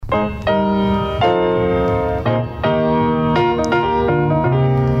What's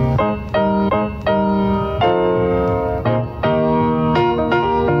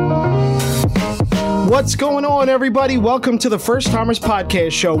going on, everybody? Welcome to the First Timers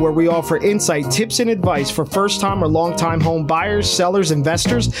Podcast Show, where we offer insight, tips, and advice for first-time or long-time home buyers, sellers,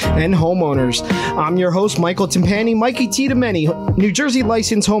 investors, and homeowners. I'm your host, Michael Timpani, Mikey T. to many, New Jersey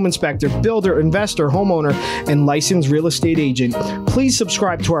licensed home inspector, builder, investor, homeowner, and licensed real estate agent. Please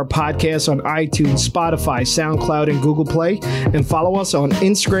subscribe to our podcast on iTunes, Spotify, SoundCloud, and Google Play, and follow us on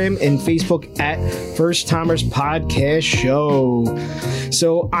Instagram and Facebook at First Timers Podcast Show.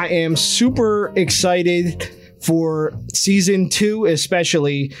 So I am super excited for season 2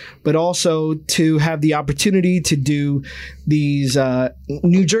 especially, but also to have the opportunity to do these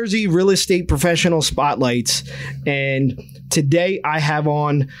New Jersey real estate professional spotlights. And today I have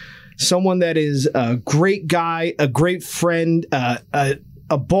on someone that is a great guy, a great friend, a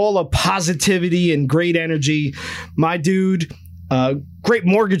ball of positivity and great energy. My dude, great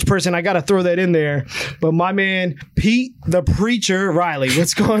mortgage person. I got to throw that in there. But my man, Pete the Preacher Riley.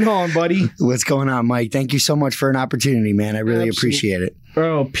 What's going on, buddy? What's going on, Mike? Thank you so much for an opportunity, man. I really appreciate it.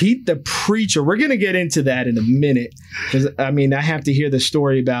 Bro, Pete the Preacher. We're going to get into that in a minute. Because, I mean, I have to hear the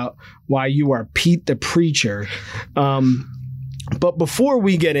story about why you are Pete the Preacher. But before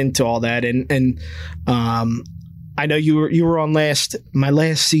we get into all that, and I know you were on my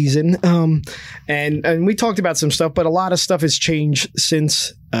last season, and we talked about some stuff, but a lot of stuff has changed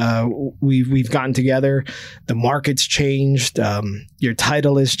since we've gotten together. The market's changed. Your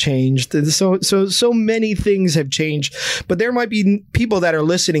title has changed. So many things have changed. But there might be people that are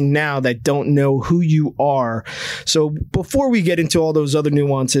listening now that don't know who you are. So before we get into all those other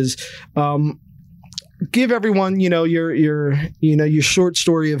nuances, give everyone, your short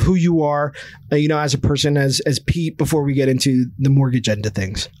story of who you are, as a person, as Pete, before we get into the mortgage end of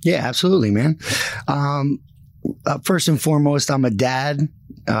things. Yeah, absolutely, man. First and foremost, I'm a dad,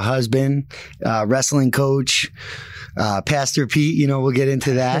 a husband, wrestling coach, Pastor Pete, we'll get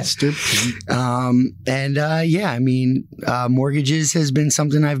into that. Mortgages has been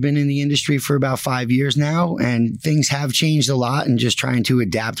something I've been in the industry for about 5 years now, and things have changed a lot, and just trying to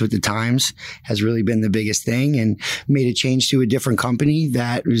adapt with the times has really been the biggest thing, and made a change to a different company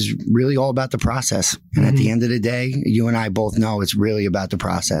that was really all about the process. And at the end of the day, you and I both know it's really about the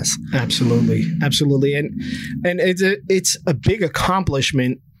process. Absolutely. Absolutely. And it's a big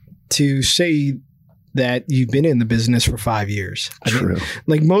accomplishment to say that you've been in the business for 5 years. True.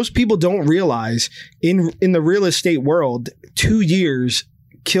 Like most people don't realize in the real estate world, 2 years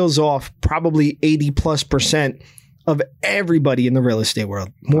kills off probably 80+% of everybody in the real estate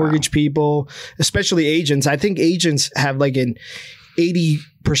world. Mortgage people, especially agents. I think agents have like an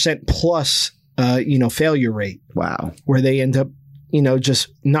 80% plus, failure rate. Wow. Where they end up, just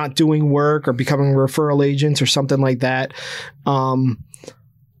not doing work or becoming referral agents or something like that.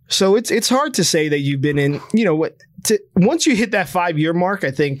 So it's hard to say that you've been in, once you hit that 5-year mark,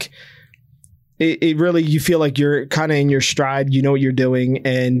 I think it really, you feel like you're kind of in your stride, you know what you're doing,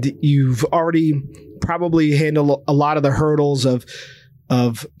 and you've already probably handled a lot of the hurdles of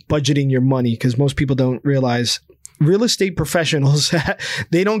budgeting your money, because most people don't realize real estate professionals,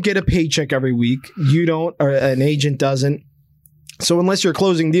 they don't get a paycheck every week. You don't, or an agent doesn't. So unless you're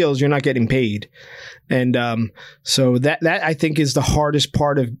closing deals, you're not getting paid. And so that I think is the hardest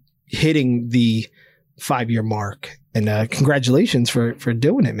part of hitting the 5-year mark. And congratulations for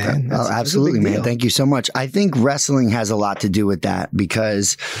doing it, man. Absolutely, man. Thank you so much. I think wrestling has a lot to do with that,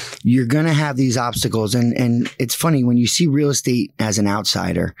 because you're going to have these obstacles. And it's funny, when you see real estate as an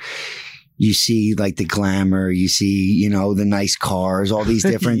outsider, you see like the glamour, you see, the nice cars, all these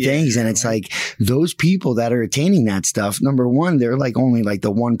different things. And it's like those people that are attaining that stuff, number one, they're like only like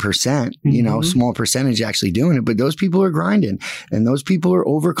the 1%, small percentage actually doing it. But those people are grinding, and those people are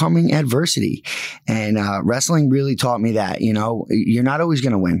overcoming adversity. And wrestling really taught me that, you're not always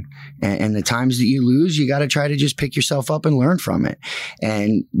going to win. And the times that you lose, you got to try to just pick yourself up and learn from it.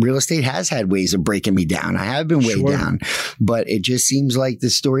 And real estate has had ways of breaking me down. I have been weighed down, but it just seems like the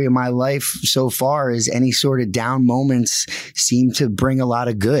story of my life so far is any sort of down moments seem to bring a lot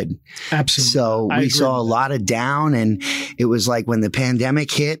of good. Absolutely. So we saw a lot of down, and it was like when the pandemic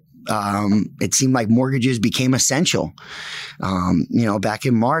hit, it seemed like mortgages became essential, back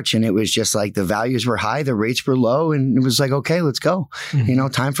in March, and it was just like the values were high, the rates were low, and it was like, okay, let's go,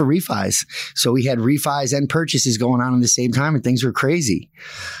 time for refis. So we had refis and purchases going on at the same time, and things were crazy.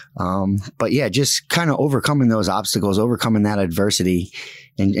 But yeah, just kind of overcoming those obstacles, overcoming that adversity,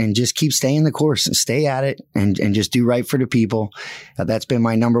 and just keep staying the course and stay at it, and just do right for the people. That's been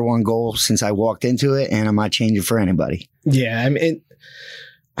my number one goal since I walked into it, and I'm not changing for anybody. Yeah. I mean,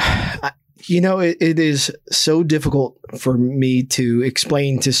 It is so difficult for me to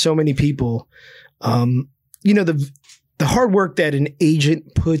explain to so many people, the hard work that an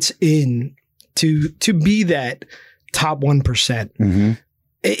agent puts in to be that top 1%. Mm-hmm.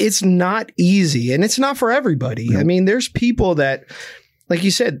 It's not easy, and it's not for everybody. Nope. I mean, there's people that, like you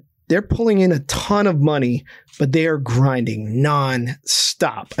said, they're pulling in a ton of money, but they are grinding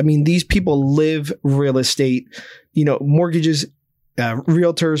non-stop. I mean, these people live real estate, mortgages,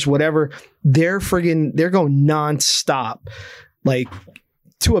 realtors, whatever. They're going non-stop, like,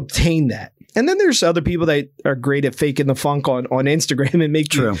 to obtain that. And then there's other people that are great at faking the funk on Instagram and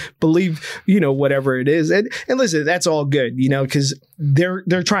make you believe, whatever it is. And listen, that's all good, because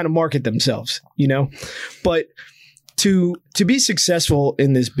they're trying to market themselves, But to be successful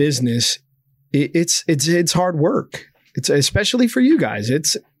in this business, it's hard work. It's especially for you guys.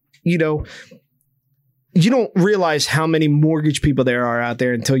 It's, you don't realize how many mortgage people there are out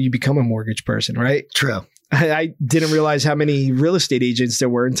there until you become a mortgage person, right? True. I didn't realize how many real estate agents there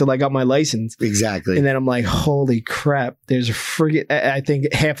were until I got my license. Exactly. And then I'm like, holy crap, there's I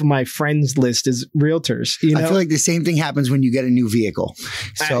think half of my friends list is realtors. I feel like the same thing happens when you get a new vehicle.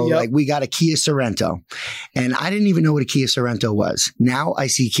 So yep. like we got a Kia Sorento, and I didn't even know what a Kia Sorento was. Now I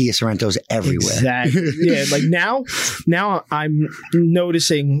see Kia Sorentos everywhere. Exactly. Yeah. Like now I'm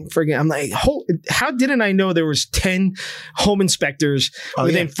noticing I'm like, how didn't I know there was 10 home inspectors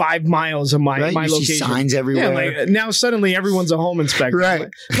within 5 miles of my location? See signs everywhere. Yeah, like now suddenly everyone's a home inspector. Right.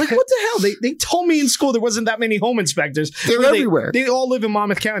 Like what the hell? They told me in school there wasn't that many home inspectors. They're everywhere. They all live in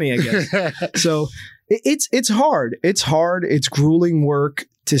Monmouth County, I guess. So it's hard. It's hard. It's grueling work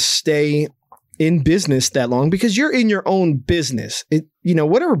to stay in business that long because you're in your own business.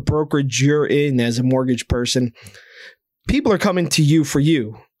 Whatever brokerage you're in as a mortgage person, people are coming to you for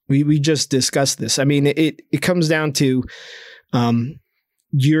you. We just discussed this. I mean, it comes down to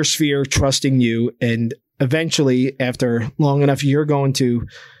your sphere trusting you, and eventually, after long enough, you're going to,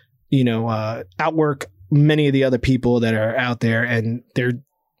 outwork many of the other people that are out there, and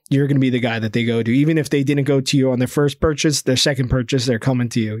you're going to be the guy that they go to. Even if they didn't go to you on their first purchase, their second purchase, they're coming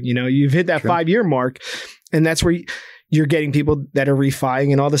to you. You've hit that 5-year mark, and that's where you're getting people that are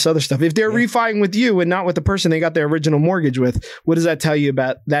refining and all this other stuff. If they're refining with you and not with the person they got their original mortgage with, what does that tell you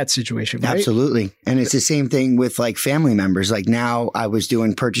about that situation? Right? Absolutely. And it's the same thing with like family members. Like now I was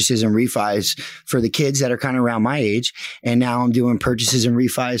doing purchases and refis for the kids that are kind of around my age. And now I'm doing purchases and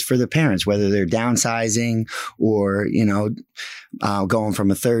refis for the parents, whether they're downsizing or, going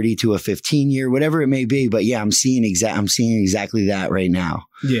from a 30 to a 15-year, whatever it may be. But yeah, I'm seeing exactly that right now.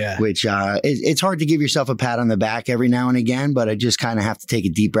 Yeah. Which it's hard to give yourself a pat on the back every now and again, but I just kind of have to take a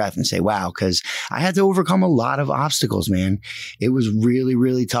deep breath and say, wow, because I had to overcome a lot of obstacles, man. It was really,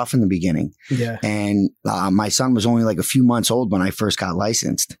 really tough in the beginning. Yeah. And my son was only like a few months old when I first got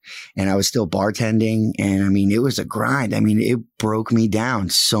licensed, and I was still bartending. And I mean, it was a grind. I mean, it broke me down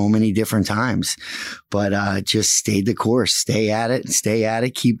so many different times, but just stayed the course, stay at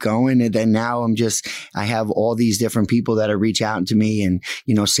it, keep going. And then now I have all these different people that are reach out to me and,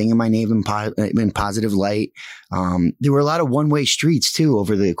 singing my name in positive light. There were a lot of one-way streets too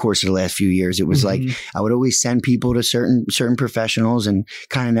over the course of the last few years. It was like I would always send people to certain professionals and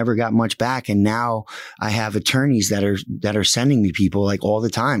kind of never got much back. And now I have attorneys that are sending me people like all the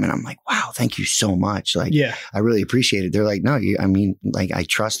time, and I'm like, wow, thank you so much. Like, yeah, I really appreciate it. They're like, no, I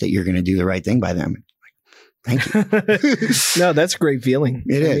trust that you're going to do the right thing by them. Thank you. No, that's a great feeling.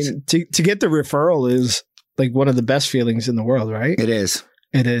 It is. I mean, to get the referral is like one of the best feelings in the world, right? It is.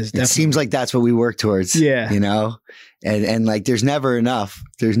 It is. Definitely. It seems like that's what we work towards. Yeah. And like there's never enough.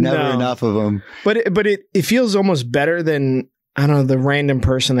 There's never enough of them. But it feels almost better than, I don't know, the random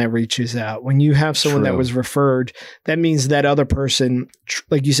person that reaches out. When you have someone that was referred, that means that other person,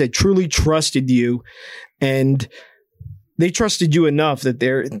 like you said, truly trusted you, and they trusted you enough that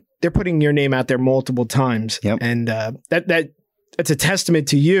they're putting your name out there multiple times. Yep. And that's a testament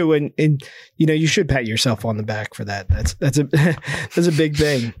to you, and you should pat yourself on the back for that. That's a big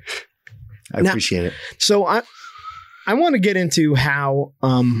thing. I appreciate it. So I want to get into how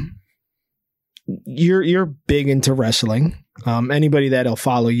you're big into wrestling. Anybody that'll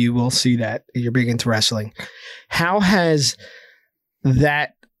follow you will see that you're big into wrestling. How has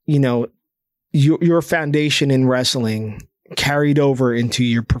that, your foundation in wrestling carried over into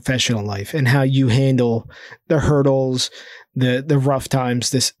your professional life, and how you handle the hurdles, the rough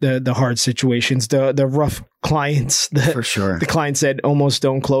times, the hard situations, the rough clients, for sure, the clients that almost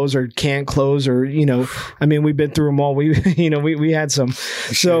don't close or can't close, or I mean, we've been through them all. We we had some.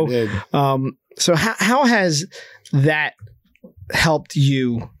 So so how has that helped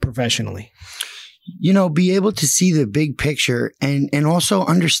you professionally? be able to see the big picture and also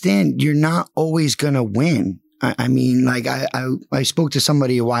understand you're not always going to win. I mean, like I spoke to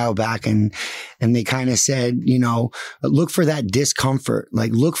somebody a while back and they kind of said, look for that discomfort,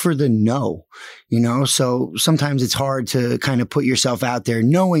 like look for the no, so sometimes it's hard to kind of put yourself out there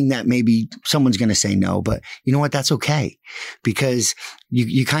knowing that maybe someone's going to say no, but you know what? That's okay because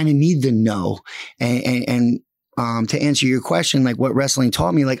you kind of need the no. And to answer your question, like what wrestling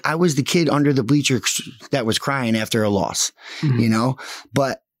taught me, like I was the kid under the bleachers that was crying after a loss,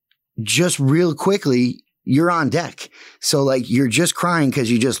 but just real quickly, you're on deck. So like you're just crying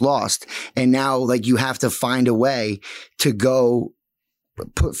because you just lost. And now like you have to find a way to go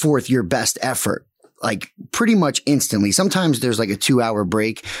put forth your best effort. Like pretty much instantly. Sometimes there's like a 2-hour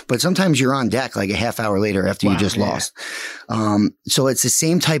break, but sometimes you're on deck like a half hour later after you just lost. So it's the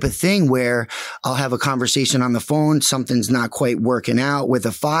same type of thing where I'll have a conversation on the phone. Something's not quite working out with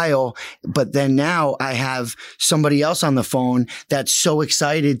a file, but then now I have somebody else on the phone that's so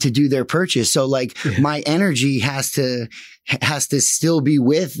excited to do their purchase. So like my energy has to still be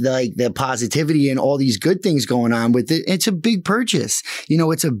with like the positivity and all these good things going on with it. It's a big purchase,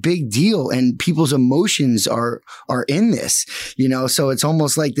 it's a big deal and people's emotions are in this, so it's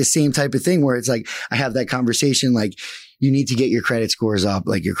almost like the same type of thing where it's like, I have that conversation, like you need to get your credit scores up.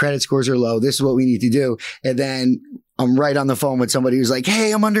 Like your credit scores are low. This is what we need to do. And then I'm right on the phone with somebody who's like,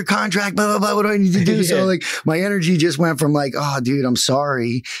 hey, I'm under contract, blah, blah, blah. What do I need to do? Yeah. So like my energy just went from like, oh, dude, I'm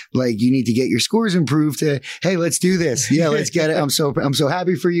sorry. Like you need to get your scores improved to, hey, let's do this. Yeah, let's get it. I'm so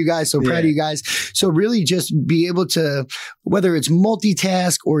happy for you guys. So proud of you guys. So really just be able to, whether it's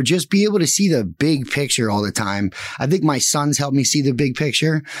multitask or just be able to see the big picture all the time. I think my sons helped me see the big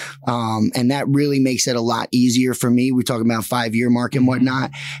picture. And that really makes it a lot easier for me. We're talking about 5-year mark and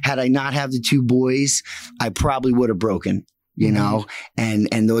whatnot. Had I not have the 2 boys, I probably would have broken,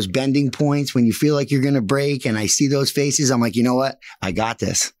 and those bending points when you feel like you're going to break and I see those faces, I'm like, you know what? I got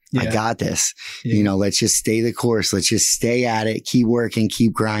this. Yeah. I got this. Yeah. Let's just stay the course. Let's just stay at it, keep working,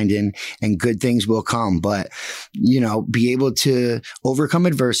 keep grinding, and good things will come. But, be able to overcome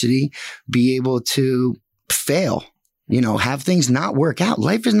adversity, be able to fail. Have things not work out.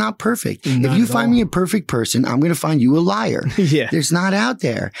 Life is not perfect. If you find me a perfect person, I'm going to find you a liar. There's not out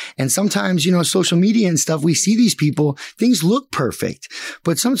there. And sometimes, social media and stuff, we see these people, things look perfect.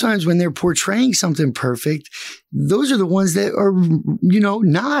 But sometimes when they're portraying something perfect, those are the ones that are,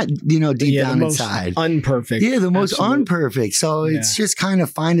 not, deep down inside. Unperfect. Yeah, the most unperfect. So it's just kind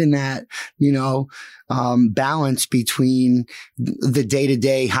of finding that, balance between the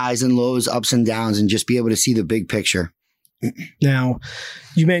day-to-day highs and lows, ups and downs, and just be able to see the big picture. Now,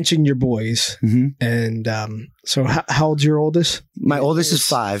 you mentioned your boys, and so how old's your oldest? My oldest is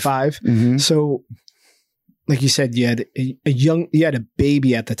 5. 5. So, like you said, you had you had a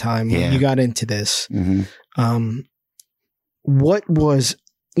baby at the time when you got into this. What was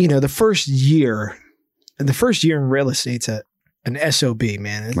the first year? The first year in real estate's an SOB,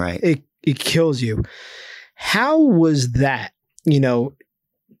 man. Right. It kills you. How was that?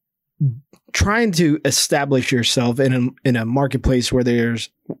 Trying to establish yourself in a marketplace where there's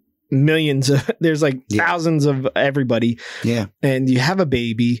millions there's like thousands of everybody. Yeah. And you have a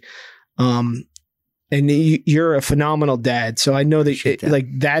baby. And you're a phenomenal dad. So I know that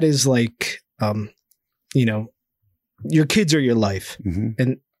that is like, your kids are your life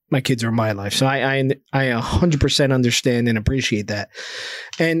and my kids are my life. So I 100% understand and appreciate that.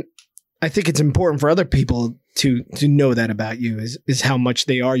 And I think it's important for other people to know that about you is how much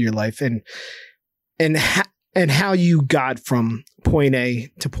they are your life and how you got from point A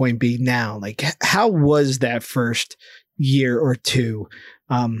to point B now. Like, how was that first year or two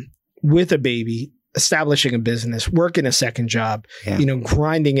with a baby, establishing a business, working a second job,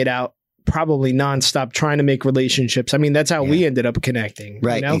 grinding it out, probably nonstop, trying to make relationships. I mean, that's how we ended up connecting.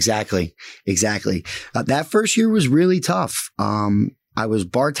 Right. Exactly. That first year was really tough. I was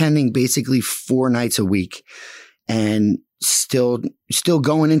bartending basically 4 nights a week and still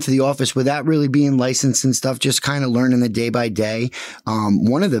going into the office without really being licensed and stuff, just kind of learning the day by day.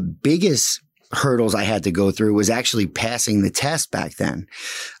 One of the biggest hurdles I had to go through was actually passing the test back then.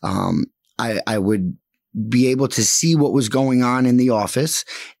 I would be able to see what was going on in the office.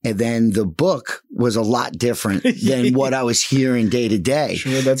 And then the book was a lot different than what I was hearing day to day.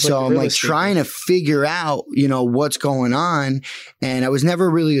 So I'm like trying to figure out, what's going on. And I was never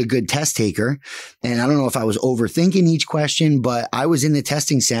really a good test taker. And I don't know if I was overthinking each question, but I was in the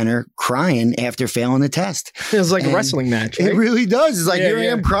testing center crying after failing the test. It was like a wrestling match. Right? It really does. It's like, here I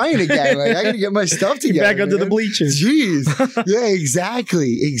am crying again. Like, I got to get my stuff together. Back under the bleachers. Jeez. Yeah,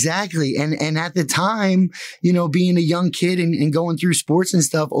 exactly. And at the time, time, being a young kid and going through sports and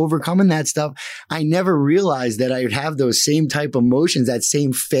stuff, overcoming that stuff, I never realized that I would have those same type of emotions, that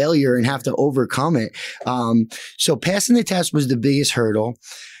same failure, and have to overcome it. So passing the test was the biggest hurdle.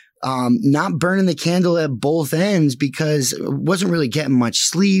 Not burning the candle at both ends because I wasn't really getting much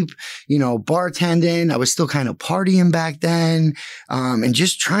sleep, bartending. I was still kind of partying back then. And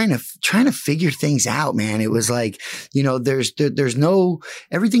just trying to figure things out, man. It was like, there's no,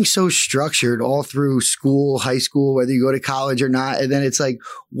 everything's so structured all through school, high school, whether you go to college or not. And then it's like,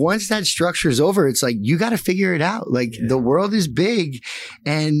 once that structure is over, it's like, you got to figure it out. Like the world is big,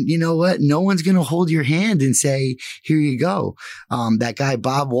 and you know what? No one's going to hold your hand and say, here you go. That guy,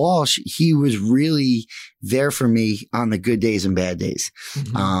 Bob Walsh, he was really there for me on the good days and bad days.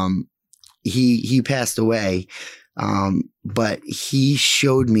 Mm-hmm. He passed away. But he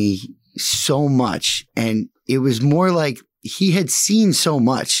showed me so much, and it was more like he had seen so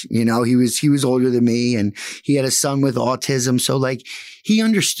much, he was older than me, and he had a son with autism. So like he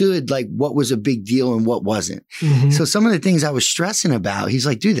understood like what was a big deal and what wasn't. Mm-hmm. So some of the things I was stressing about, he's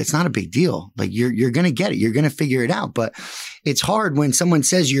like, dude, that's not a big deal. Like you're going to get it. You're going to figure it out. But it's hard when someone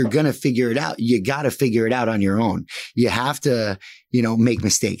says you're going to figure it out. You got to figure it out on your own. You have to, make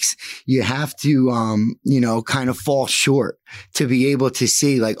mistakes. You have to, kind of fall short to be able to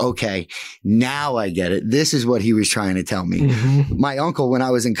see like, okay, now I get it. This is what he was trying to tell me. Mm-hmm. My uncle, when I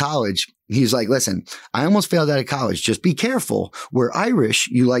was in college, he's like, listen, I almost failed out of college. Just be careful. We're Irish.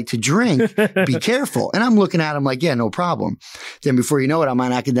 You like to drink. Be careful. And I'm looking at him like, yeah, no problem. Then before you know it, I'm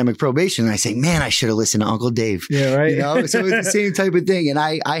on academic probation. And I say, man, I should have listened to Uncle Dave. Yeah, right. So it's the same type of thing. And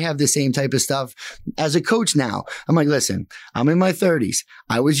I have the same type of stuff as a coach now. I'm like, listen, I'm in my 30s.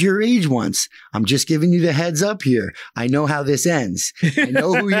 I was your age once. I'm just giving you the heads up here. I know how this ends. I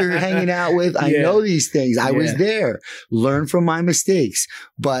know who you're hanging out with. I know these things. I was there. Learn from my mistakes.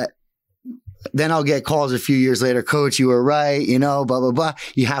 But then I'll get calls a few years later, coach, you were right, blah, blah, blah.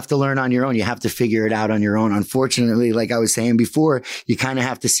 You have to learn on your own. You have to figure it out on your own. Unfortunately, like I was saying before, you kind of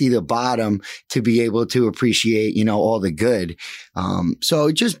have to see the bottom to be able to appreciate, all the good. So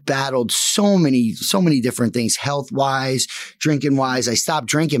I just battled so many different things, health wise, drinking wise. I stopped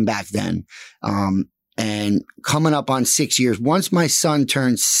drinking back then. And coming up on 6 years, once my son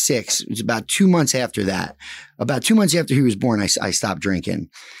turned 6, it was about 2 months after that. About 2 months after he was born, I stopped drinking.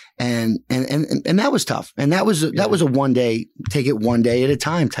 And that was tough. And that was a one day, take it one day at a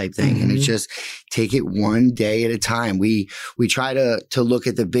time type thing. Mm-hmm. And it's just take it one day at a time. We try to look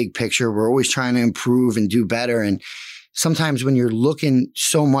at the big picture. We're always trying to improve and do better. And sometimes when you're looking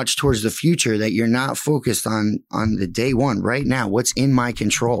so much towards the future that you're not focused on the day one right now, what's in my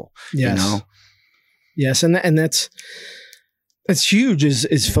control, Yes. Yes. And that's huge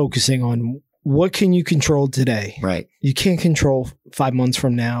is focusing on what can you control today? Right. You can't control 5 months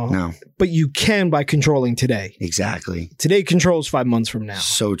from now. No. But you can by controlling today. Exactly. Today controls 5 months from now.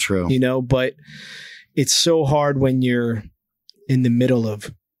 So true. But it's so hard when you're in the middle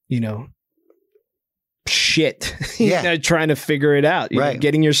of, shit. Trying to figure it out. Right.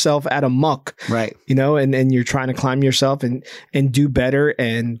 Getting yourself out of muck. Right. And you're trying to climb yourself and do better.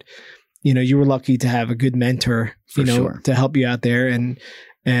 And, you were lucky to have a good mentor, sure. to help you out there. And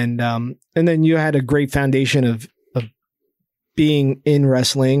then you had a great foundation of being in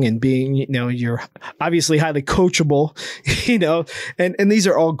wrestling and being, you're obviously highly coachable, and these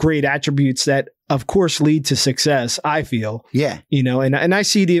are all great attributes that of course lead to success, I feel. Yeah. And I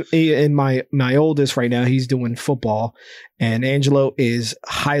see in my oldest right now, he's doing football, and Angelo is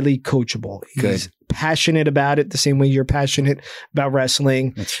highly coachable. He's passionate about it the same way you're passionate about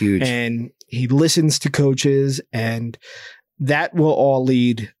wrestling. That's huge. And he listens to coaches, and that will all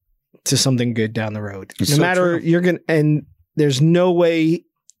lead to something good down the road. It's no so matter true. And there's no way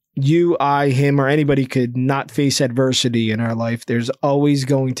you, I, him, or anybody could not face adversity in our life. There's always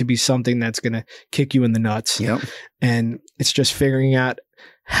going to be something that's going to kick you in the nuts. Yep. And it's just figuring out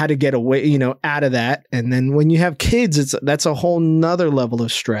how to get away, out of that. And then when you have kids, that's a whole nother level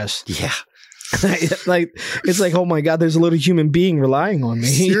of stress. Yeah. It's like, oh my God, there's a little human being relying on me.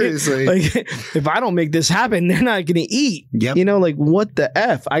 Seriously. Like, if I don't make this happen, they're not going to eat. Yep. Like, what the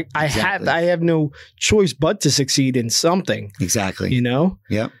F? I have no choice but to succeed in something. Exactly.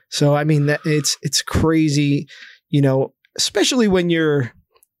 Yep. So, I mean, it's crazy, especially when you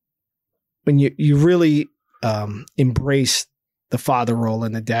really embrace the father role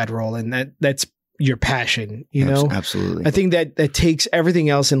and the dad role, and that's your passion, Absolutely. I think that takes everything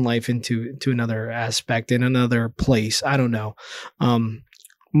else in life into another aspect, in another place. I don't know.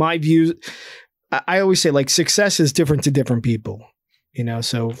 My view, I always say, like, success is different to different people. You know,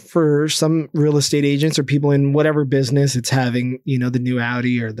 so for some real estate agents or people in whatever business, it's having, you know, the new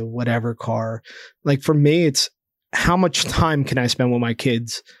Audi or the whatever car. Like for me, it's how much time can I spend with my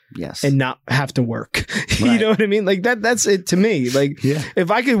kids and not have to work? You know what I mean? Like that's it to me. Like if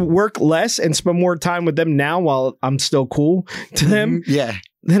I could work less and spend more time with them now while I'm still cool to them,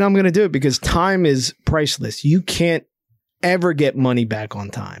 then I'm going to do it, because time is priceless. You can't ever get money back on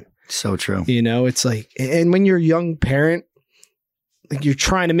time. So true. You know, it's like, and when you're a young parent, like you're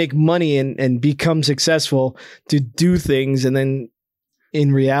trying to make money and become successful to do things. And then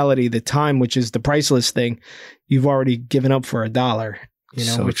in reality, the time, which is the priceless thing, you've already given up for $1, you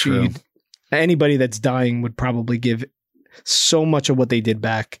know, so which true. Anybody that's dying would probably give so much of what they did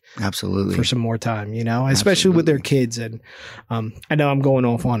back. Absolutely. For some more time, you know, especially with their kids. And I know I'm going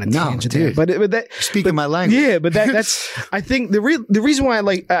off on a tangent there, but that speaking my language. Yeah, but that's I think the reason why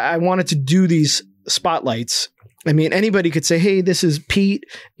I wanted to do these spotlights. I mean, anybody could say, hey, this is Pete,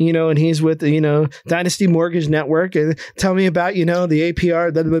 you know, and he's with, you know, Dynasty Mortgage Network, and tell me about, you know, the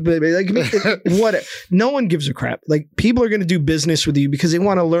APR, like, what? No one gives a crap. Like, people are going to do business with you because they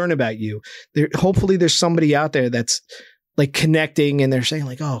want to learn about you. Hopefully there's somebody out there that's like connecting and they're saying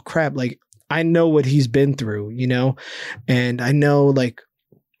like, oh crap, like I know what he's been through, you know, and I know, like,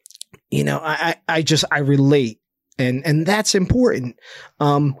 you know, I relate, and that's important.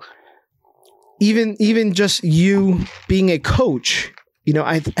 Even just you being a coach, you know,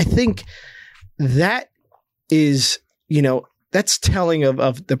 I think that is, you know, that's telling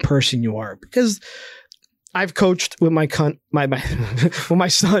of the person you are, because I've coached with my with my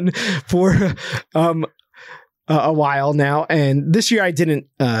son for a while now, and this year I didn't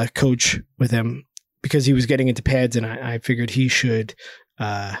coach with him because he was getting into pads, and I figured he should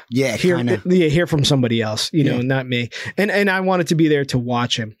hear from somebody else, you know, not me, and I wanted to be there to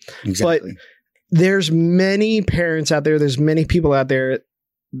watch him. Exactly. But there's many parents out there, there's many people out there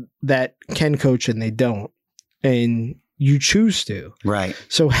that can coach and they don't, and you choose to. Right.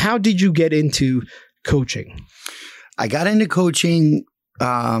 So how did you get into coaching? I got into coaching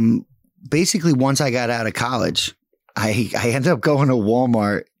basically once I got out of college. I ended up going to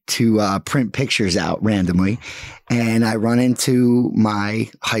Walmart to print pictures out randomly, and I run into my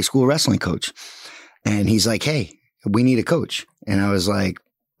high school wrestling coach, and he's like, hey, we need a coach. And I was like,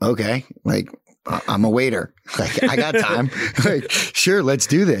 okay, like, I'm a waiter. Like, I got time. Like, sure, let's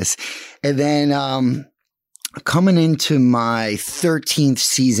do this. And then coming into my 13th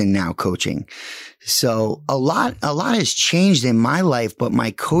season now coaching. So a lot has changed in my life, but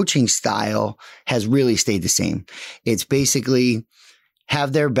my coaching style has really stayed the same. It's basically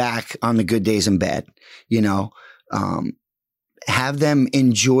have their back on the good days and bad, you know, have them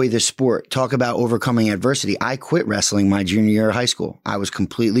enjoy the sport, talk about overcoming adversity. I quit wrestling my junior year of high school. I was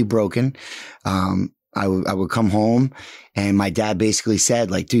completely broken. I would come home and my dad basically said,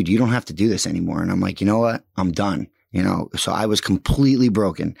 like, dude, you don't have to do this anymore. And I'm like, you know what? I'm done. You know, so I was completely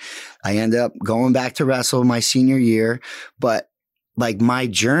broken. I ended up going back to wrestle my senior year, but like my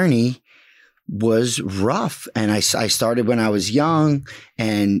journey was rough. And I started when I was young,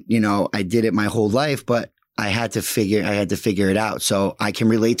 and, you know, I did it my whole life, but I had to figure it out. So I can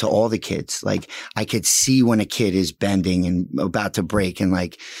relate to all the kids. Like, I could see when a kid is bending and about to break, and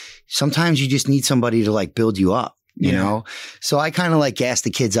like, sometimes you just need somebody to like build you up. You know, so I kind of like gas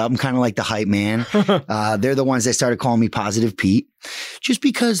the kids up. I'm kind of like the hype man. They're the ones that started calling me Positive Pete, just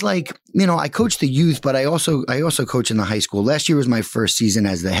because, like, you know, I coach the youth, but I also coach in the high school. Last year was my first season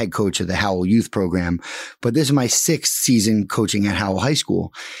as the head coach of the Howell Youth Program, but this is my 6th season coaching at Howell High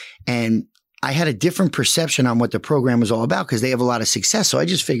School. And I had a different perception on what the program was all about because they have a lot of success. So I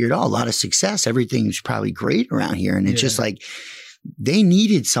just figured, oh, a lot of success. Everything's probably great around here. And it's just like, they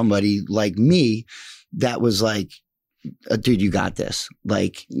needed somebody like me that was like, dude, you got this.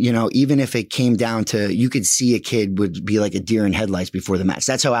 Like, you know, even if it came down to, you could see a kid would be like a deer in headlights before the match.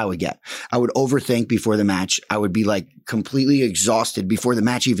 That's how I would get. I would overthink before the match. I would be like completely exhausted before the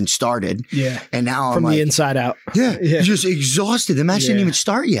match even started. Yeah. And now from I'm the like, inside out. Yeah. Just exhausted. The match didn't even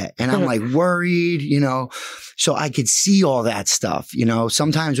start yet. And I'm like worried, you know, so I could see all that stuff. You know,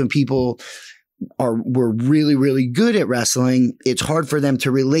 sometimes when people were really, really good at wrestling, it's hard for them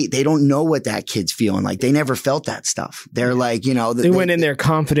to relate. They don't know what that kid's feeling like. They never felt that stuff. They're like, you know, they went in there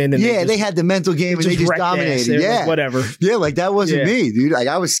confident. And they had the mental game and they just dominated. Like, whatever. Yeah. Like, that wasn't me, dude. Like,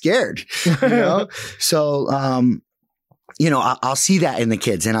 I was scared, you know? So, you know, I'll see that in the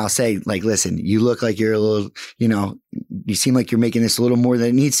kids and I'll say, like, listen, you look like you're a little, you know, you seem like you're making this a little more than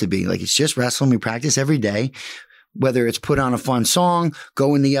it needs to be. Like, it's just wrestling. We practice every day. Whether it's put on a fun song,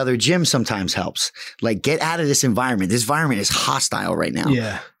 go in the other gym sometimes helps. Like, get out of this environment. This environment is hostile right now.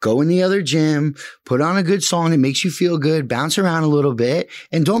 Yeah. Go in the other gym, put on a good song that makes you feel good, bounce around a little bit,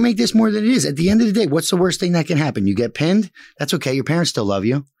 and don't make this more than it is. At the end of the day, what's the worst thing that can happen? You get pinned? That's okay. Your parents still love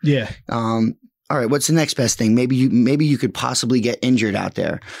you. Yeah. All right, what's the next best thing? Maybe you could possibly get injured out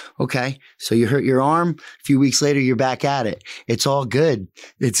there. Okay, so you hurt your arm. A few weeks later, you're back at it. It's all good.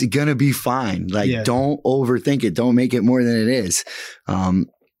 It's gonna be fine. Like, don't overthink it. Don't make it more than it is. But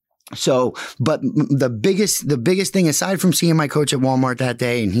the biggest thing, aside from seeing my coach at Walmart that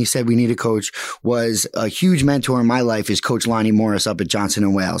day, and he said we need a coach, was a huge mentor in my life is Coach Lonnie Morris up at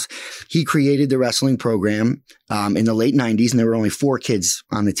Johnson & Wales. He created the wrestling program in the late 90s, and there were only 4 kids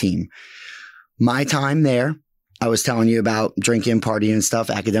on the team. My time there, I was telling you about drinking, partying and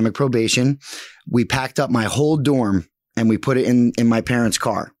stuff, academic probation. We packed up my whole dorm and we put it in my parents'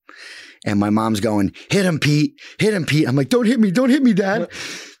 car. And my mom's going, hit him, Pete. Hit him, Pete. I'm like, don't hit me, Dad.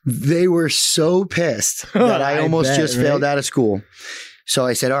 They were so pissed that I almost failed out of school. So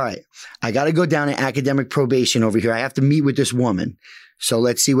I said, all right, I got to go down to academic probation over here. I have to meet with this woman. So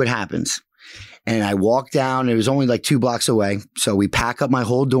let's see what happens. And I walked down. It was only like 2 blocks away. So we pack up my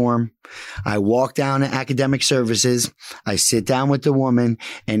whole dorm. I walk down to academic services. I sit down with the woman,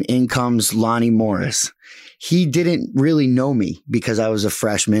 and in comes Lonnie Morris. He didn't really know me because I was a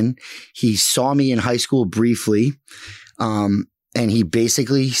freshman. He saw me in high school briefly. And he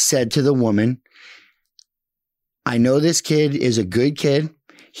basically said to the woman, I know this kid is a good kid.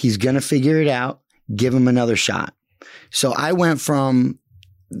 He's going to figure it out. Give him another shot. So I went from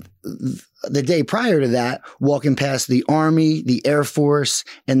the day prior to that, walking past the Army, the Air Force,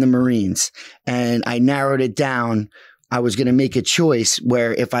 and the Marines. And I narrowed it down. I was going to make a choice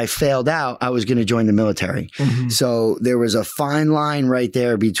where if I failed out, I was going to join the military. Mm-hmm. So there was a fine line right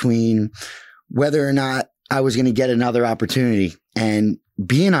there between whether or not I was going to get another opportunity. And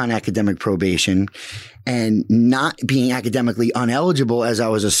being on academic probation and not being academically uneligible as I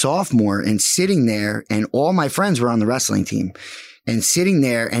was a sophomore, and sitting there, and all my friends were on the wrestling team. And sitting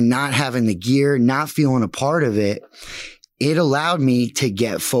there and not having the gear, not feeling a part of it, it allowed me to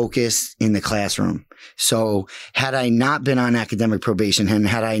get focused in the classroom. So had I not been on academic probation, and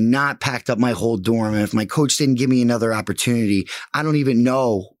had I not packed up my whole dorm, and if my coach didn't give me another opportunity, I don't even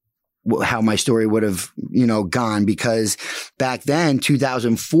know how my story would have, gone, because back then,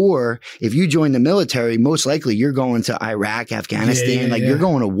 2004, if you joined the military, most likely you're going to Iraq, Afghanistan, you're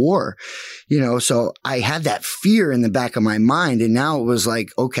going to war, so I had that fear in the back of my mind. And now it was like,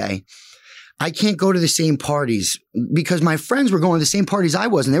 okay, I can't go to the same parties because my friends were going to the same parties I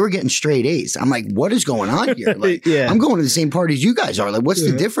was, and they were getting straight A's. I'm like, what is going on here? Like, I'm going to the same parties you guys are. Like, what's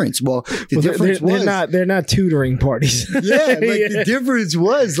the difference? Well, the difference was they're not tutoring parties. The difference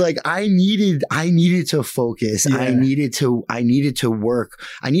was like I needed to focus. Yeah. I needed to work.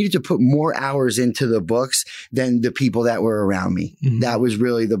 I needed to put more hours into the books than the people that were around me. Mm-hmm. That was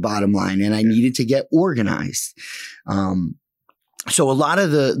really the bottom line, and I needed to get organized. So a lot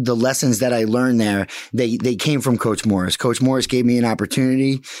of the lessons that I learned there, they came from Coach Morris. Coach Morris gave me an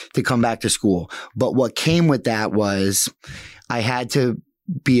opportunity to come back to school. But what came with that was I had to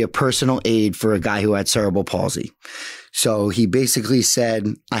be a personal aide for a guy who had cerebral palsy. So he basically said,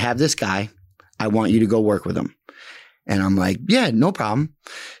 I have this guy. I want you to go work with him. And I'm like, yeah, no problem.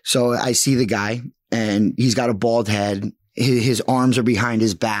 So I see the guy, and he's got a bald head. His arms are behind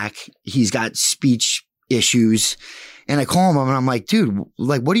his back. He's got speech issues. And I call him and I'm like, dude,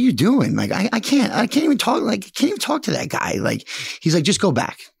 like, what are you doing? Like, I can't even talk. Like, I can't even talk to that guy. Like, he's like, just go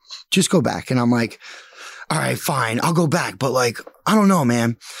back. And I'm like, all right, fine. I'll go back. But like, I don't know,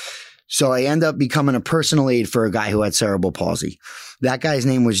 man. So I end up becoming a personal aide for a guy who had cerebral palsy. That guy's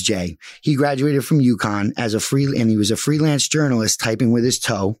name was Jay. He graduated from UConn and he was a freelance journalist typing with his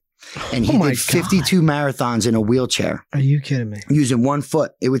toe. And he did 52 marathons in a wheelchair. Are you kidding me? Using one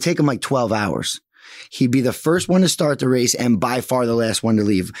foot. It would take him like 12 hours. He'd be the first one to start the race and by far the last one to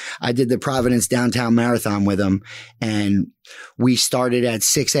leave. I did the Providence Downtown Marathon with him, and we started at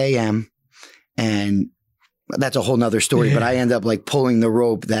 6 a.m. and that's a whole nother story, but I end up like pulling the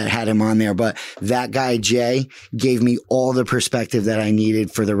rope that had him on there. But that guy, Jay, gave me all the perspective that I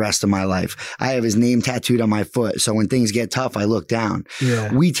needed for the rest of my life. I have his name tattooed on my foot. So when things get tough, I look down.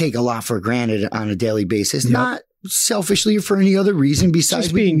 Yeah. We take a lot for granted on a daily basis, not selfishly or for any other reason besides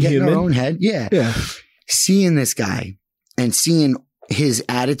just being in our own head. Yeah. Seeing this guy and seeing his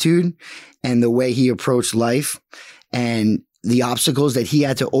attitude and the way he approached life, and the obstacles that he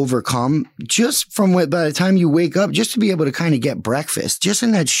had to overcome just from by the time you wake up, just to be able to kind of get breakfast, just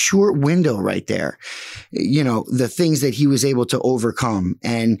in that short window right there, the things that he was able to overcome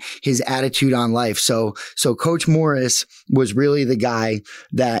and his attitude on life. So Coach Morris was really the guy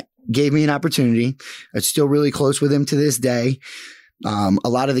that gave me an opportunity. I'm still really close with him to this day. A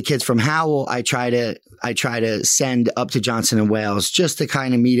lot of the kids from Howell, I try to send up to Johnson and Wales just to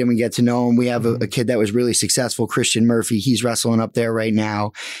kind of meet him and get to know him. We have a kid that was really successful, Christian Murphy. He's wrestling up there right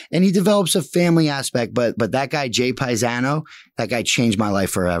now, and he develops a family aspect. But that guy, Jay Paisano, that guy changed my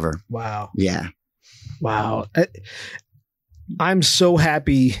life forever. Wow. Yeah. Wow. I'm so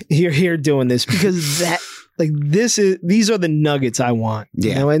happy you're here doing this, because these are the nuggets I want.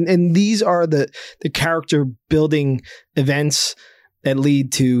 Yeah. And these are the character building events that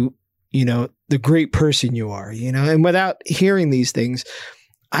lead to, the great person you are, and without hearing these things,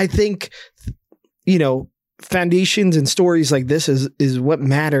 I think, foundations and stories like this is what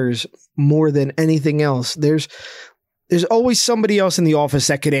matters more than anything else. There's always somebody else in the office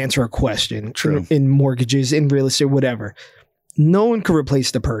that could answer a question. True. In mortgages, in real estate, whatever. No one could replace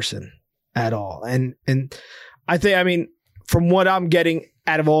the person at all. And from what I'm getting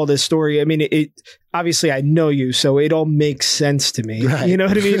out of all this story, it obviously I know you, so it all makes sense to me. Right. You know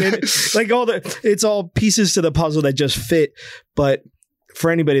what I mean? It's all pieces to the puzzle that just fit. But for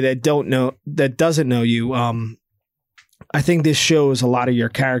anybody that doesn't know you, I think this shows a lot of your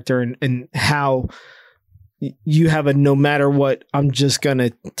character and how you have no matter what, I'm just going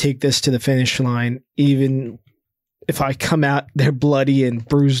to take this to the finish line, even if I come out there bloody and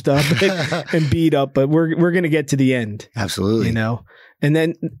bruised up and beat up, but we're going to get to the end. Absolutely. And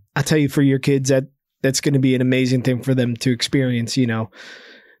then I tell you, for your kids, that's going to be an amazing thing for them to experience, your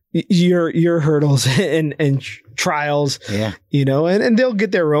hurdles and trials, yeah. And they'll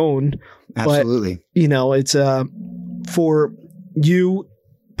get their own. Absolutely. But, it's for you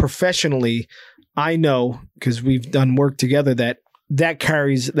professionally, I know, because we've done work together, that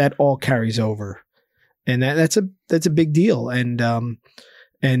all carries over. And that's a big deal. And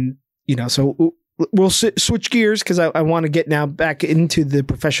so we'll switch gears, because I want to get now back into the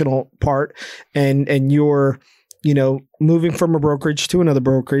professional part, and you're, moving from a brokerage to another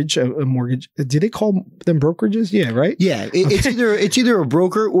brokerage, a mortgage. Do they call them brokerages? Yeah. Right. Yeah. It's either a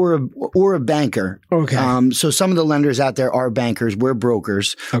broker or a banker. Okay. So some of the lenders out there are bankers. We're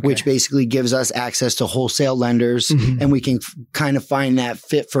brokers, okay, which basically gives us access to wholesale lenders, mm-hmm, and we can kind of find that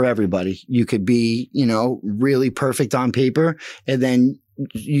fit for everybody. You could be, really perfect on paper, and then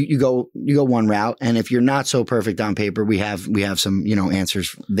you go one route, and if you're not so perfect on paper, we have some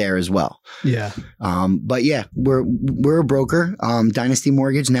answers there as well. Yeah. But yeah, we're a broker. Dynasty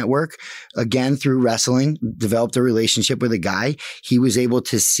Mortgage Network, again, through wrestling, developed a relationship with a guy. He was able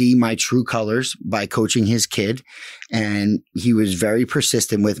to see my true colors by coaching his kid, and he was very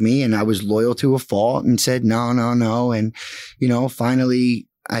persistent with me, and I was loyal to a fault and said no, and finally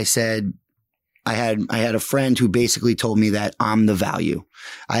I said, I had a friend who basically told me that I'm the value.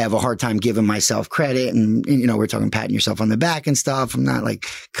 I have a hard time giving myself credit, and we're talking patting yourself on the back and stuff. I'm not like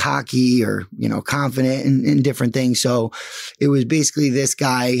cocky or, confident in different things. So it was basically this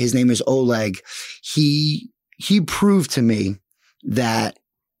guy, his name is Oleg. He proved to me that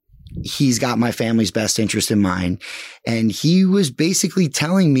he's got my family's best interest in mind. And he was basically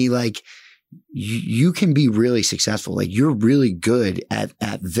telling me, like, you can be really successful. Like, you're really good at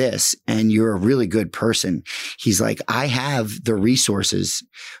this, and you're a really good person. He's like, I have the resources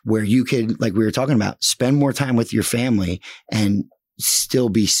where you could, like we were talking about, spend more time with your family and still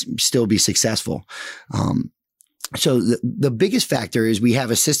be successful. So the biggest factor is we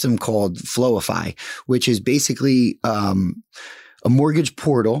have a system called Flowify, which is basically a mortgage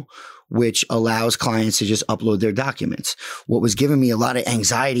portal which allows clients to just upload their documents. What was giving me a lot of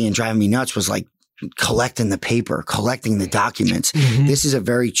anxiety and driving me nuts was like collecting the paper, collecting the documents. Mm-hmm. This is a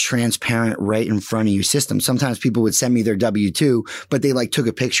very transparent, right in front of you system. Sometimes people would send me their W-2, but they like took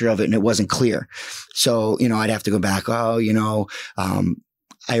a picture of it and it wasn't clear. So, I'd have to go back. I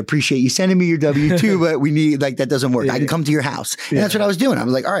appreciate you sending me your W-2, but we need, like, that doesn't work. I can come to your house. And that's what I was doing. I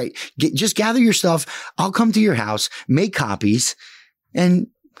was like, all right, just gather your stuff. I'll come to your house, make copies, and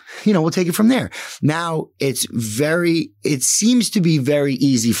we'll take it from there. Now it seems to be very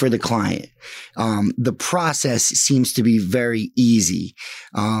easy for the client. The process seems to be very easy.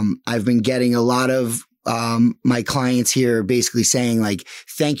 I've been getting a lot of my clients here basically saying, like,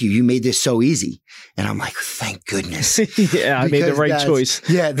 thank you. You made this so easy. And I'm like, thank goodness. Yeah, I made the right choice.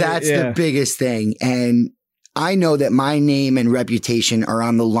 Yeah, that's the biggest thing. And I know that my name and reputation are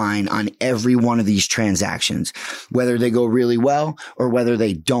on the line on every one of these transactions, whether they go really well or whether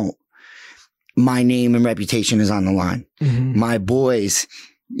they don't. my name and reputation is on the line. Mm-hmm. My boys,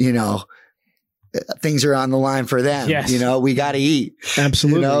 things are on the line for them. Yes. We got to eat.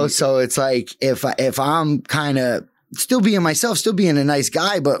 Absolutely. So it's like if I'm kind of still being myself, still being a nice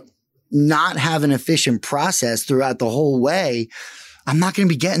guy, but not have an efficient process throughout the whole way, I'm not going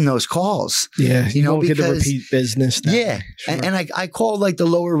to be getting those calls. Yeah. You won't because, get the repeat business. Yeah. Sure. And I call like the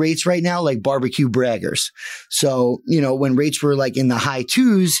lower rates right now, like barbecue braggers. So, when rates were like in the high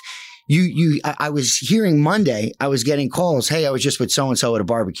twos, I was hearing Monday, I was getting calls. Hey, I was just with so-and-so at a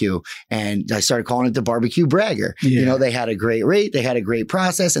barbecue, and I started calling it the barbecue bragger. Yeah. They had a great rate. They had a great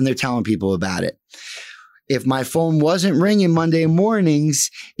process, and they're telling people about it. If my phone wasn't ringing Monday mornings,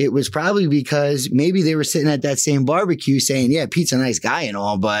 it was probably because maybe they were sitting at that same barbecue saying, yeah, Pete's a nice guy and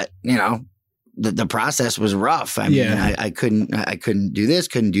all, but the process was rough. I mean, I couldn't do this,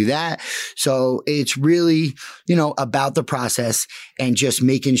 couldn't do that. So it's really, about the process and just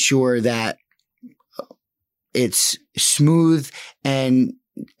making sure that it's smooth and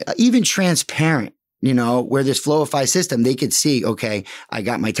even transparent. Where this Flowify system, they could see, okay, I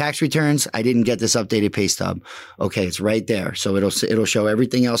got my tax returns. I didn't get this updated pay stub. Okay, it's right there. So it'll show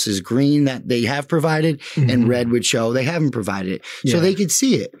everything else is green that they have provided, mm-hmm. and red would show they haven't provided it. Yeah. So they could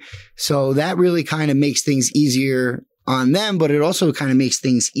see it. So that really kind of makes things easier on them, but it also kind of makes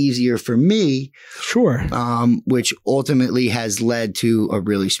things easier for me. Sure. Which ultimately has led to a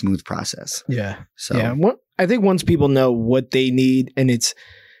really smooth process. Yeah. So yeah. I think once people know what they need and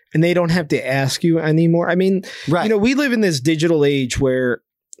they don't have to ask you anymore. I mean, right. We live in this digital age where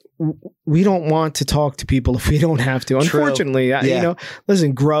we don't want to talk to people if we don't have to. True. Unfortunately, yeah.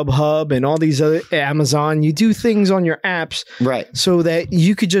 Listen, Grubhub and all these other Amazon, you do things on your apps, right, so that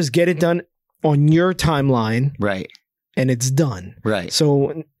you could just get it done on your timeline, right, and it's done, right.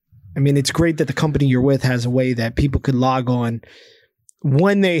 So, I mean, it's great that the company you're with has a way that people could log on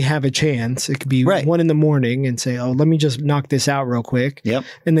when they have a chance. It could be 1 a.m. and say, oh, let me just knock this out real quick. Yep.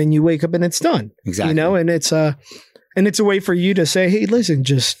 And then you wake up and it's done. Exactly. And it's a way for you to say, hey, listen,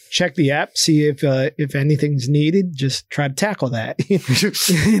 just check the app, see if anything's needed, just try to tackle that.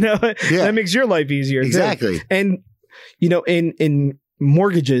 That makes your life easier. Exactly. Too. And, in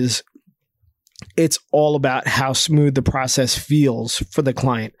mortgages, it's all about how smooth the process feels for the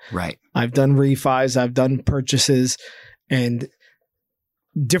client. Right. I've done refis, I've done purchases, and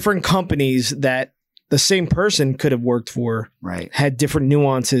different companies that the same person could have worked for, right, had different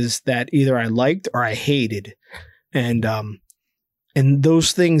nuances that either I liked or I hated. And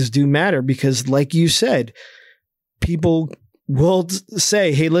those things do matter because, like you said, people will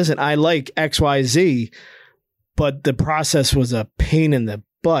say, hey, listen, I like XYZ, but the process was a pain in the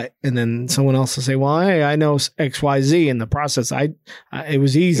butt. And then someone else will say, well, hey, I know XYZ, and the process, it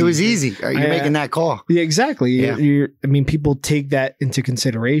was easy. It was easy. You're making that call. Yeah, exactly. Yeah. People take that into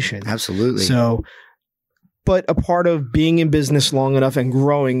consideration. Absolutely. So, but a part of being in business long enough and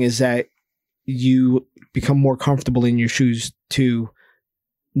growing is that you become more comfortable in your shoes to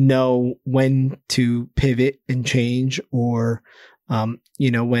know when to pivot and change, or,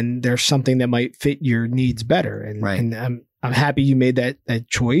 when there's something that might fit your needs better. And, right. and I'm happy you made that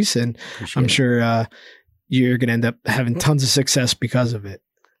choice, and I'm sure you're going to end up having tons of success because of it.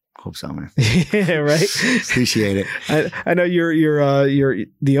 Hope so, man. Yeah, right. Appreciate it. I know you're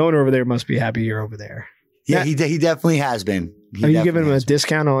the owner over there must be happy you're over there. Yeah, he definitely has been. Are you giving him a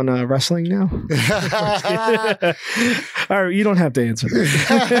discount on wrestling now? All right, you don't have to answer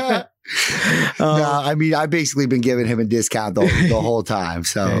that. No, I mean, I've basically been giving him a discount the whole time.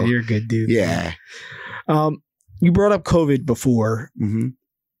 So yeah, you're a good dude. Yeah. You brought up COVID before. Mm-hmm.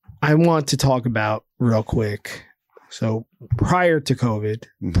 I want to talk about real quick. So prior to COVID,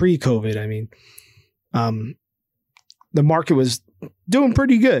 pre-COVID, I mean, the market was doing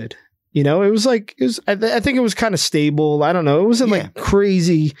pretty good. I think it was kind of stable. I don't know. It wasn't like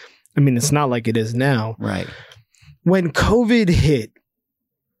crazy. I mean, it's not like it is now. Right. When COVID hit,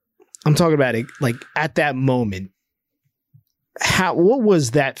 I'm talking about it like at that moment. What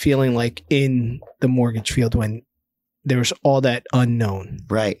was that feeling like in the mortgage field when there was all that unknown?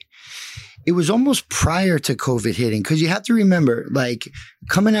 Right. It was almost prior to COVID hitting, because you have to remember, like,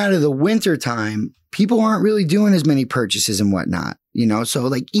 coming out of the winter time, people aren't really doing as many purchases and whatnot, So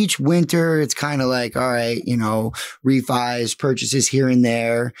like each winter, it's kind of like, all right, refis, purchases here and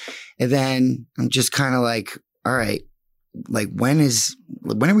there. And then I'm just kind of like, all right, like when are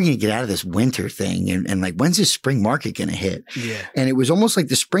we going to get out of this winter thing? And like, when's this spring market going to hit? Yeah. And it was almost like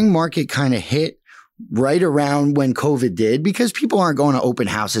the spring market kind of hit right around when COVID did, because people aren't going to open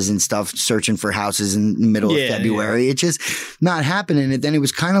houses and stuff, searching for houses in the middle of February. Yeah. It's just not happening. And then it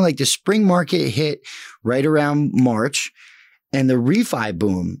was kind of like the spring market hit right around March, and the refi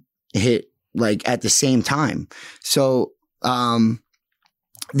boom hit like at the same time. So,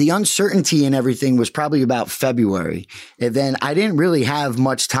 the uncertainty and everything was probably about February. And then I didn't really have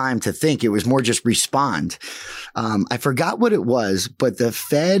much time to think. It was more just respond. I forgot what it was, but the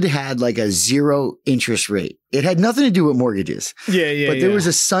Fed had like a 0 interest rate. It had nothing to do with mortgages. But there was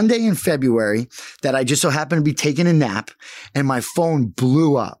a Sunday in February that I just so happened to be taking a nap and my phone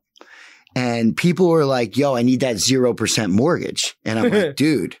blew up. And people were like, yo, I need that 0% mortgage. And I'm like,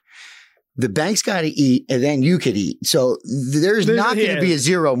 dude, the bank's got to eat and then you could eat. So there's not going to be a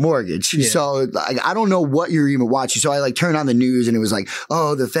 0 mortgage. Yeah. So I don't know what you're even watching. So I like turned on the news and it was like,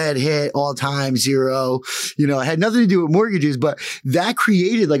 oh, the Fed hit all time 0. You know, it had nothing to do with mortgages, but that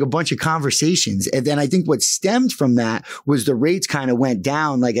created like a bunch of conversations. And then I think what stemmed from that was the rates kind of went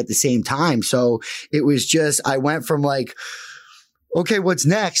down like at the same time. So it was just, I went from like, okay, what's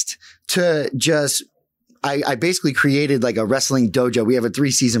next to just, I basically created like a wrestling dojo. We have a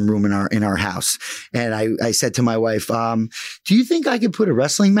 3-season room in our house. And I said to my wife, do you think I could put a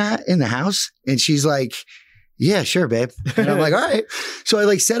wrestling mat in the house? And she's like, yeah, sure, babe. And I'm like, all right. So I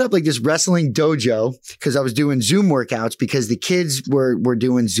like set up like this wrestling dojo because I was doing Zoom workouts because the kids were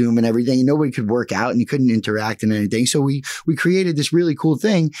doing Zoom and everything and nobody could work out and you couldn't interact and anything. So we created this really cool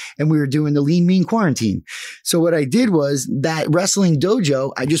thing and we were doing the lean mean quarantine. So what I did was that wrestling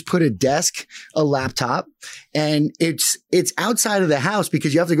dojo, I just put a desk, a laptop, and it's outside of the house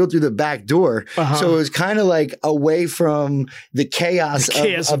because you have to go through the back door. So it was kind of like away from the chaos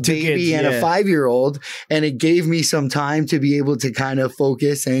of a baby and a 5-year-old. And it gave me some time to be able to kind of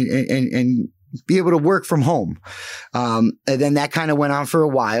focus and be able to work from home. And then that kind of went on for a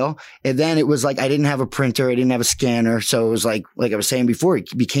while. And then it was like, I didn't have a printer. I didn't have a scanner. So it was like I was saying before,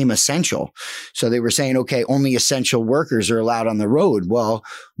 it became essential. So they were saying, okay, only essential workers are allowed on the road. Well,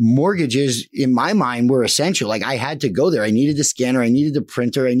 mortgages in my mind were essential. Like I had to go there. I needed the scanner. I needed the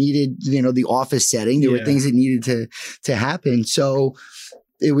printer. I needed, the office setting. There were things that needed to happen. So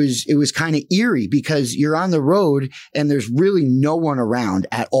it was kind of eerie because you're on the road and there's really no one around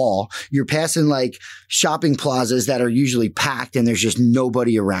at all. You're passing like shopping plazas that are usually packed and there's just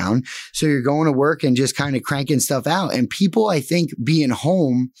nobody around. So you're going to work and just kind of cranking stuff out. And people, I think, being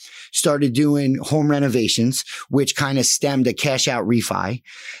home started doing home renovations, which kind of stemmed a cash out refi.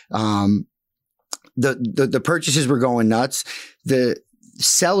 The purchases were going nuts. The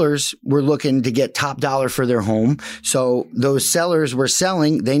sellers were looking to get top dollar for their home. So those sellers were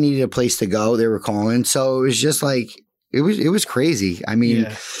selling. They needed a place to go. They were calling. So it was just like, it was crazy. I mean,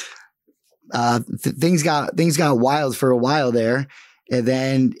 things got wild for a while there. And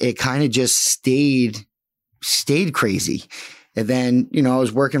then it kind of just stayed crazy. And then, I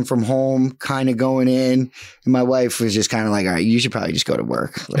was working from home, kind of going in, and my wife was just kind of like, all right, you should probably just go to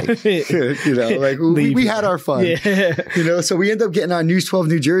work. Like, like we had our fun, so we ended up getting on News 12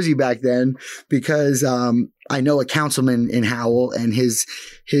 New Jersey back then because, I know a councilman in Howell and his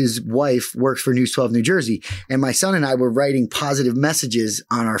wife works for News 12 New Jersey. And my son and I were writing positive messages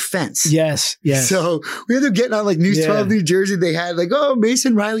on our fence. Yes. So we ended up getting on like News 12 New Jersey. They had like, oh,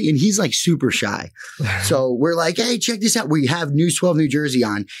 Mason Riley. And he's like super shy. So we're like, hey, check this out. We have News 12 New Jersey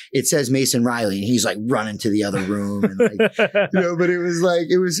on. It says Mason Riley. And he's like running to the other room. And like, but it was like,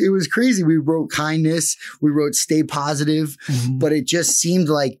 it was crazy. We wrote kindness. We wrote stay positive. But it just seemed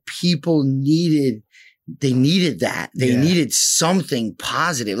like people needed that. They needed something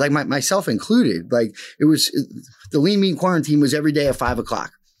positive, like myself included. Like it was the lean mean quarantine was every day at 5:00.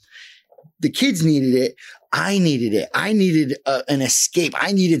 The kids needed it. I needed it. I needed an escape.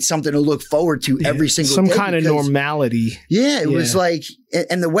 I needed something to look forward to every single day. Some kind of normality. Yeah, it was like,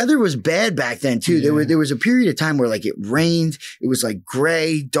 and the weather was bad back then too. There was a period of time where like it rained. It was like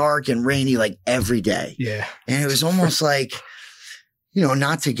gray, dark, and rainy like every day. Yeah, and it was almost like,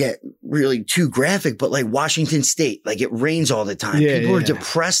 not to get really too graphic, but like Washington State, like it rains all the time. People are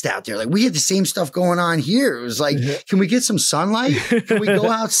depressed out there. Like we had the same stuff going on here. It was like, can we get some sunlight? Can we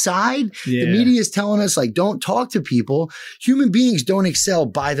go outside? The media is telling us like, don't talk to people. Human beings don't excel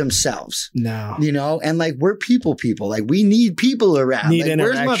by themselves. No. And like we're people. Like we need people around. Like,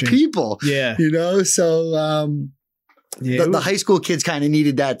 where's my people? Yeah. So the high school kids kind of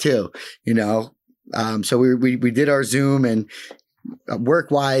needed that too, so we did our Zoom and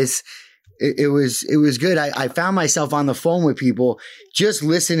work wise, it was good. I found myself on the phone with people just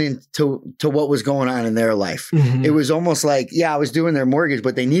listening to what was going on in their life. It was almost like, I was doing their mortgage,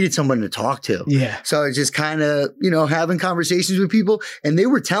 but they needed someone to talk to. Yeah. So I was just kind of, having conversations with people and they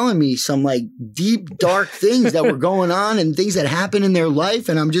were telling me some like deep, dark things that were going on and things that happened in their life.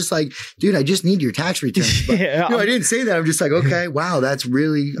 And I'm just like, dude, I just need your tax returns. But, I didn't say that. I'm just like, okay, wow, that's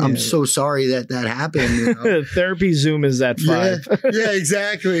really, I'm so sorry that happened. Therapy Zoom is at 5. Yeah,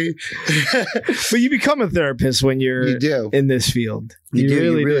 exactly. But you become a therapist when you're in this field. You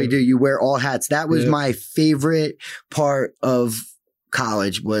really do. You wear all hats. That was my favorite part of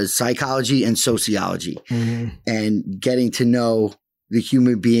college was psychology and sociology, and getting to know the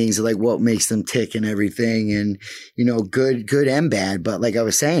human beings, like what makes them tick and everything, and good and bad. But like I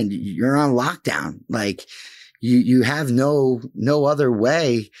was saying, you're on lockdown. Like you have no other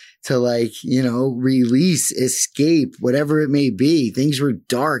way to release, escape, whatever it may be. Things were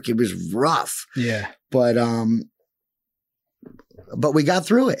dark. It was rough. Yeah. But we got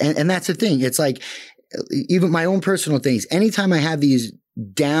through it. And that's the thing. It's like, even my own personal things, anytime I have these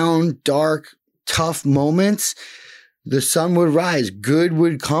down, dark, tough moments, the sun would rise. Good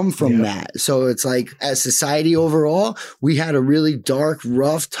would come from that. So it's like, as society overall, we had a really dark,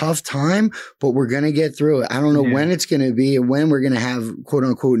 rough, tough time, but we're going to get through it. I don't know when it's going to be and when we're going to have quote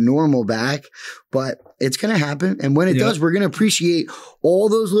unquote normal back, but it's going to happen. And when it does, we're going to appreciate all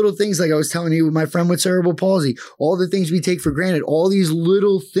those little things. Like I was telling you with my friend with cerebral palsy, all the things we take for granted, all these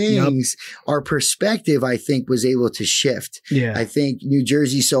little things, our perspective, I think, was able to shift. Yeah. I think New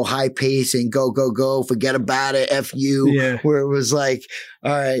Jersey's so high pace and go, go, go, forget about it, F you, where it was like,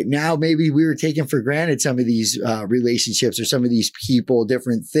 all right, now maybe we were taking for granted some of these relationships or some of these people,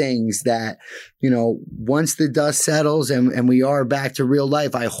 different things that, once the dust settles and we are back to real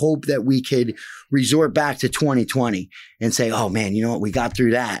life, I hope that we could resort back to 2020 and say, oh man, you know what? We got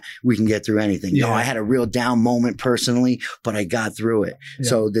through that. We can get through anything. Yeah. I had a real down moment personally, but I got through it. Yeah.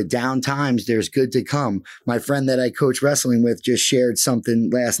 So the down times, there's good to come. My friend that I coach wrestling with just shared something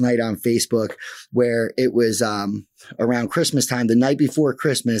last night on Facebook where it was around Christmas time, the night before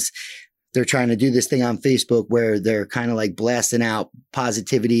Christmas. They're trying to do this thing on Facebook where they're kind of like blasting out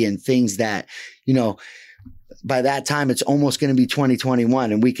positivity and things that, by that time, it's almost going to be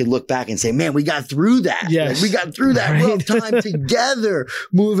 2021. And we could look back and say, man, we got through that. Yes. We got through that rough time together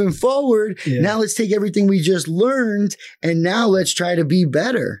moving forward. Yeah. Now let's take everything we just learned and now let's try to be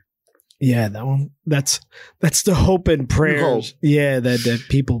better. Yeah, that one. That's the hope and prayers. Yeah, that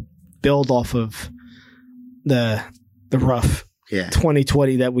people build off of the rough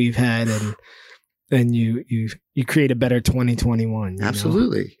 2020 that we've had, and you create a better 2021.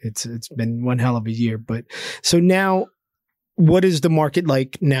 Absolutely. It's been one hell of a year. But so now, what is the market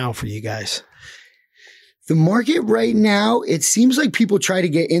like now for you guys? The market right now, it seems like people try to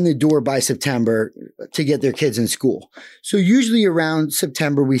get in the door by September to get their kids in school. So usually around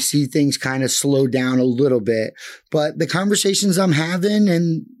September, we see things kind of slow down a little bit. But the conversations I'm having,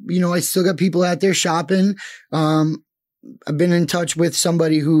 and, I still got people out there shopping. I've been in touch with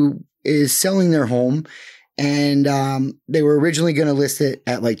somebody who is selling their home, and they were originally going to list it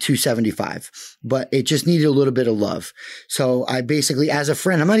at like $275, but it just needed a little bit of love. So I basically, as a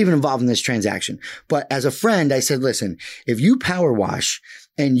friend, I'm not even involved in this transaction, but as a friend, I said, listen, if you power wash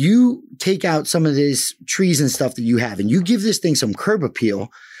and you take out some of these trees and stuff that you have and you give this thing some curb appeal,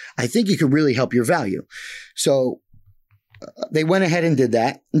 I think it could really help your value. So they went ahead and did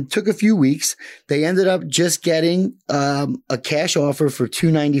that. It took a few weeks. They ended up just getting a cash offer for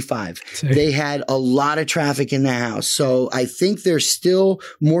 $295. They had a lot of traffic in the house. So I think there's still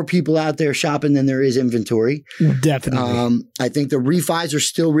more people out there shopping than there is inventory. Definitely. I think the refis are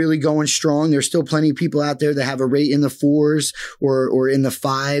still really going strong. There's still plenty of people out there that have a rate in the 4s or in the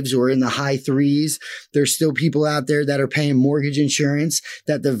 5s or in the high 3s. There's still people out there that are paying mortgage insurance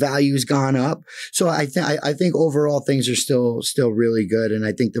that the value's gone up. So I think overall things are still really good, and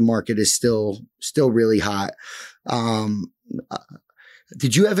I think the market is still really hot.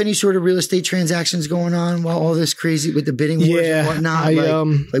 Did you have any sort of real estate transactions going on while all this crazy with the bidding wars and whatnot?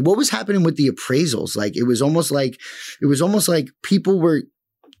 Like what was happening with the appraisals? Like it was almost like people were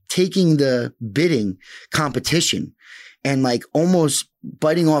taking the bidding competition and like almost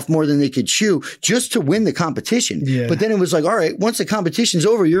biting off more than they could chew just to win the competition. Yeah. But then it was like, all right, once the competition's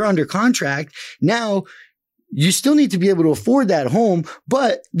over, you're under contract. Now you still need to be able to afford that home,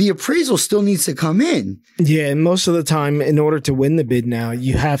 but the appraisal still needs to come in. Yeah, and most of the time, in order to win the bid now,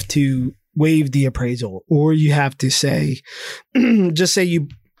 you have to waive the appraisal, or you have to say, just say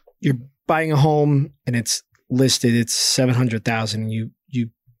you're buying a home and it's listed, it's $700,000. You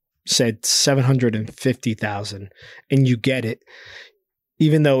said $750,000, and you get it,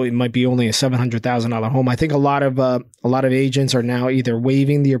 even though it might be only a $700,000 home. I think a lot of agents are now either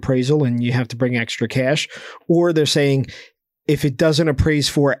waiving the appraisal and you have to bring extra cash, or they're saying if it doesn't appraise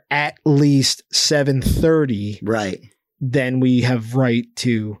for at least $730, right, then we have right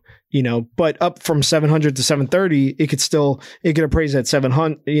to, but up from $700 to $730, it could appraise at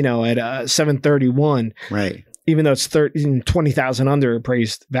 $700, at $731, right. even though it's 20,000 under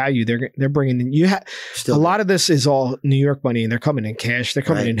appraised value, they're bringing in. A lot of this is all New York money, and they're coming in cash. They're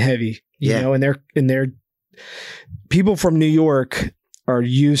coming in heavy, you know, and they're people from New York are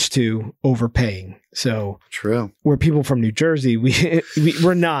used to overpaying. So true. We're people from New Jersey.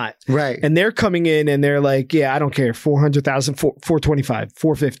 We're not. Right. And they're coming in and they're like, yeah, I don't care. 400,000, 425,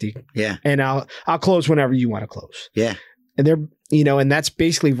 450. Yeah. And I'll close whenever you want to close. Yeah. And they're, you know, and that's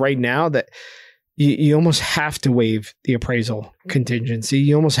basically right now that you almost have to waive the appraisal contingency.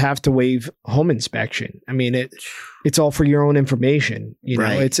 You almost have to waive home inspection. I mean, it's all for your own information. You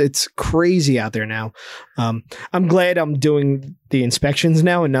know, it's crazy out there now. I'm glad I'm doing the inspections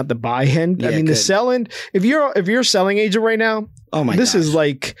now and not the buy end. I mean, the sell end. If you're a selling agent right now, this is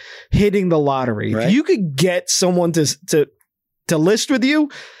like hitting the lottery. Right? If you could get someone to list with you,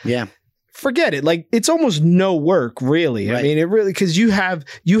 forget it. Like, it's almost no work, really. Right. I mean, it really, because you have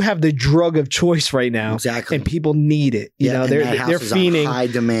the drug of choice right now, exactly, and people need it. You know, they're fiending, high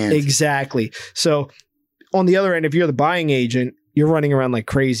demand. Exactly. So, on the other end, if you're the buying agent, you're running around like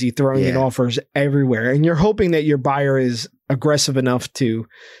crazy, throwing in offers everywhere, and you're hoping that your buyer is aggressive enough to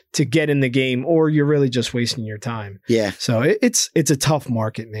get in the game, or you're really just wasting your time. Yeah. So it's a tough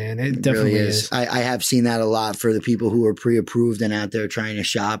market, man. It definitely really is. I have seen that a lot for the people who are pre-approved and out there trying to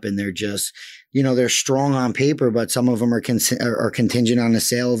shop, and they're just, you know, they're strong on paper, but some of them are contingent on the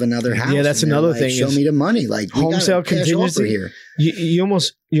sale of another house. Yeah, that's another thing. Show me the money. Like, home sale contingency here.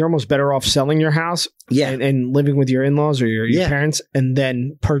 You're almost better off selling your house and living with your in-laws or your parents, and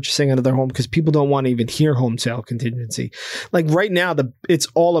then purchasing another home, because people don't want to even hear home sale contingency. Like right now, it's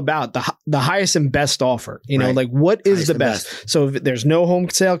all about the highest and best offer. You know, like what is the best? So if there's no home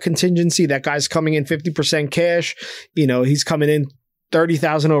sale contingency, that guy's coming in 50% cash. You know, he's coming in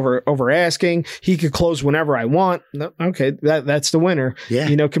 30,000 over asking. He could close whenever I want. Okay, that's the winner. Yeah.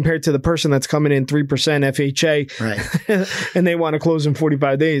 You know, compared to the person that's coming in 3% FHA, right? And they want to close in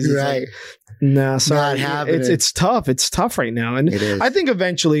 45 days. It's right. Like, nah, sorry. It's tough. It's tough right now, and I think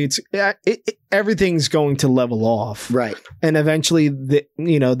eventually everything's going to level off. Right. And eventually,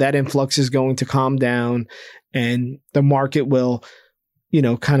 that influx is going to calm down, and the market will, you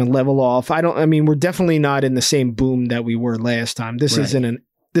know, kind of level off. We're definitely not in the same boom that we were last time. This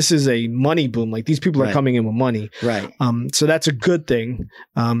is a money boom. Like, these people are coming in with money. Right. So that's a good thing.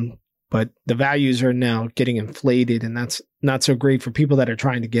 But the values are now getting inflated, and that's not so great for people that are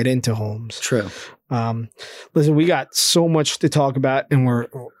trying to get into homes. True. Listen, we got so much to talk about, and we're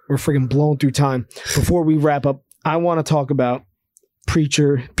freaking blown through time. Before we wrap up, I want to talk about Pete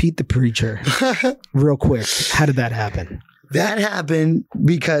the Preacher, real quick. How did that happen? That happened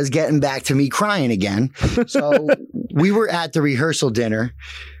because, getting back to me crying again. So we were at the rehearsal dinner.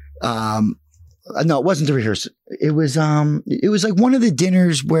 No, it wasn't the rehearsal. It was like one of the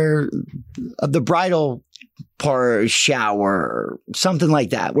dinners where the bridal shower, something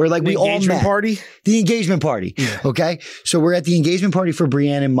like that, where like we all met. The engagement party. Yeah. Okay. So we're at the engagement party for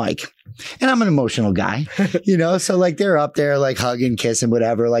Brienne and Mike. And I'm an emotional guy, you know? So like, they're up there like hugging, kissing,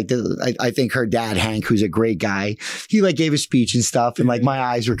 whatever. Like I think her dad, Hank, who's a great guy, he like gave a speech and stuff. And like, my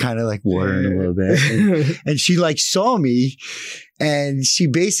eyes were kind of like watering a little bit. And she like saw me, and she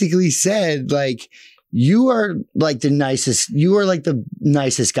basically said, like, you are like the nicest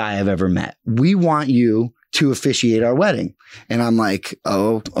guy I've ever met. We want you to officiate our wedding. And I'm like,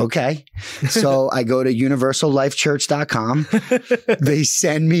 oh, okay. So I go to universallifechurch.com. They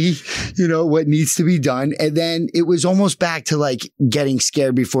send me, you know, what needs to be done. And then it was almost back to like getting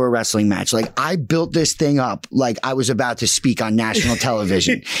scared before a wrestling match. Like, I built this thing up like I was about to speak on national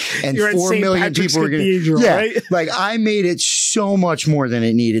television, and 4 million people were going to, right? Like, I made it so much more than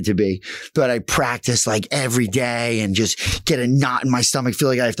it needed to be. But I practiced like every day and just get a knot in my stomach, feel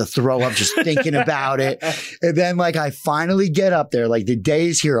like I have to throw up just thinking about it. And then like, I finally get up there, like the day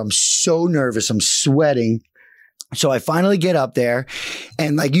is here. I'm so nervous. I'm sweating. So I finally get up there,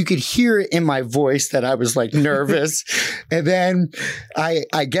 and like, you could hear it in my voice that I was like nervous. And then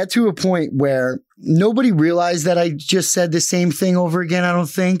I get to a point where nobody realized that I just said the same thing over again, I don't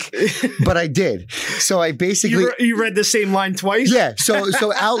think, but I did. So I basically... You read the same line twice? Yeah.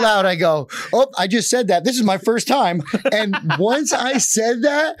 So out loud, I go, oh, I just said that. This is my first time. And once I said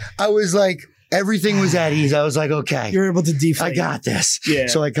that, I was like, everything was at ease. I was like, okay. You're able to deflate. I got this. Yeah.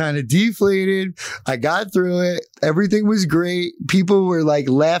 So I kind of deflated. I got through it. Everything was great. People were like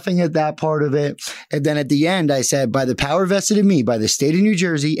laughing at that part of it. And then at the end, I said, by the power vested in me by the state of New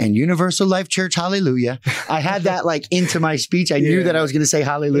Jersey and Universal Life Church, hallelujah. I had that like into my speech. I knew that I was going to say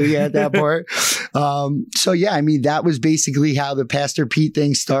hallelujah at that part. So yeah, I mean, that was basically how the Pastor Pete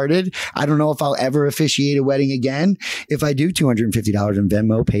thing started. I don't know if I'll ever officiate a wedding again. If I do, $250 in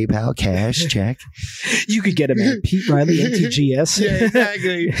Venmo, PayPal, cash, check. You could get him at Pete Riley, NTGS. Yeah,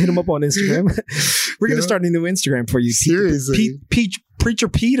 exactly. Hit him up on Instagram. We're going to start a new Instagram for you. Seriously. Preacher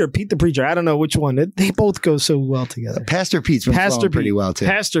Pete or Pete the Preacher. I don't know which one. They both go so well together. Pastor Pete's been flowing pretty well too.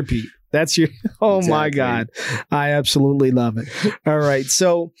 Pastor Pete. That's your, my God. I absolutely love it. All right.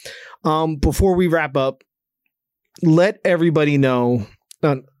 So before we wrap up, let everybody know.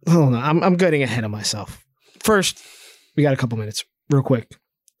 Hold on. I'm getting ahead of myself. First, we got a couple minutes real quick.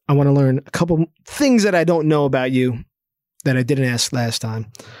 I want to learn a couple things that I don't know about you that I didn't ask last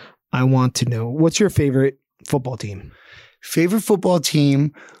time. I want to know, what's your favorite football team? Favorite football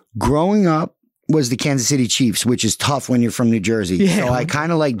team growing up was the Kansas City Chiefs, which is tough when you're from New Jersey. Yeah. So I kind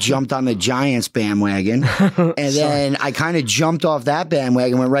of like jumped on the Giants bandwagon and then I kind of jumped off that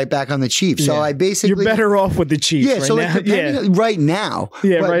bandwagon, went right back on the Chiefs. So I basically... You're better off with the Chiefs right so now. Right now.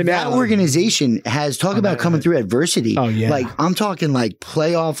 Yeah, but right now. That organization has talked about coming through adversity. Oh, yeah. Like I'm talking like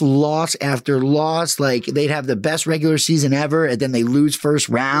playoff loss after loss. Like they'd have the best regular season ever and then they lose first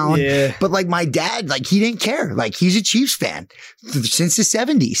round. Yeah. But like my dad, like he didn't care. Like he's a Chiefs fan since the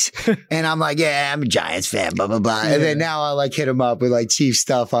 70s. And I'm like, yeah, I'm a Giants fan, blah, blah, blah. Yeah. And then now I like hit him up with like Chiefs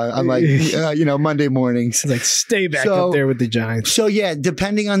stuff on like, Monday mornings. It's like stay back up there with the Giants. So yeah,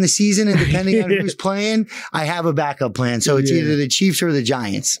 depending on the season and depending on who's playing, I have a backup plan. So it's either the Chiefs or the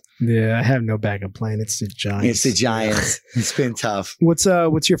Giants. Yeah, I have no backup plan. It's the Giants. It's the Giants. It's been tough. What's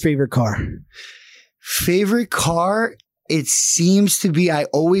your favorite car? Favorite car? It seems to be, I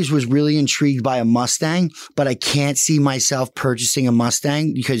always was really intrigued by a Mustang, but I can't see myself purchasing a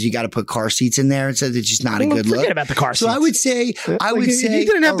Mustang because you got to put car seats in there. And so it's just not a good look. Forget about the car seats. So I would say, you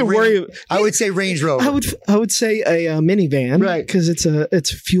didn't have to worry. I would say Range Rover. I would say a minivan, right? Because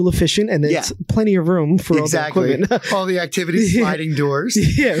it's fuel efficient and it's plenty of room for all the equipment. All the activities, sliding doors.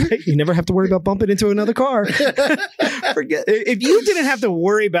 Yeah, right. You never have to worry about bumping into another car. Forget if you didn't have to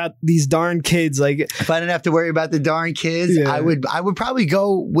worry about these darn kids. Like if I didn't have to worry about the darn kids. Yeah. I would probably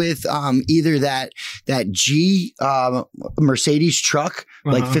go with either that G Mercedes truck,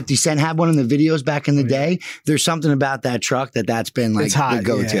 like 50 Cent had one in the videos back in the day. There's something about that truck that's been like the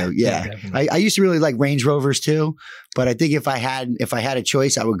go-to. Yeah. I used to really like Range Rovers too, but I think if I had a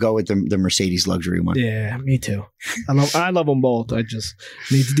choice, I would go with the Mercedes luxury one. Yeah, me too. I love them both. I just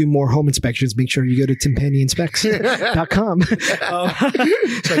need to do more home inspections. Make sure you go to timpennyinspects.com. So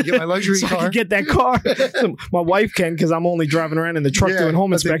I can get my luxury car. I can get that car. My wife can because I'm only driving around in the truck doing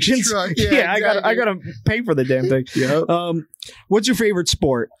home inspections. Yeah, exactly. I gotta pay for the damn thing. Yeah. What's your favorite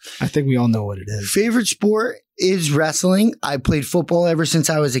sport? I think we all know what it is. Favorite sport is wrestling. I played football ever since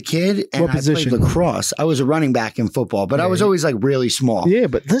I was a kid, and I played lacrosse. I was a running back in football, but I was always like really small. Yeah,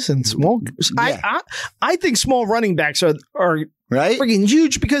 but listen, small. Yeah. I think small running backs are right? Freaking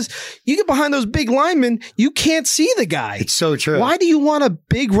huge because you get behind those big linemen, you can't see the guy. It's so true. Why do you want a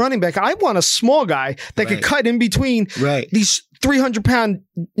big running back? I want a small guy that could cut in between these 300-pound,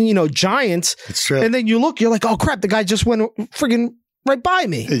 giants. It's true. And then you look, you're like, oh crap, the guy just went friggin' right by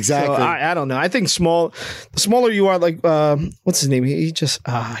me. Exactly. So I don't know. I think the smaller you are, like what's his name? He just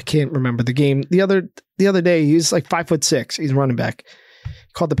I can't remember the game. The other day he was like 5'6". He's running back.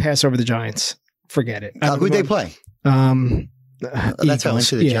 Called the pass over the Giants. Forget it. Who'd they play? That's how I went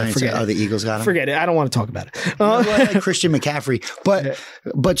to the Giants. The Eagles got him. Forget it. I don't want to talk about it. I like Christian McCaffrey.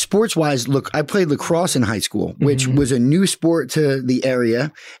 But sports wise, look, I played lacrosse in high school, which was a new sport to the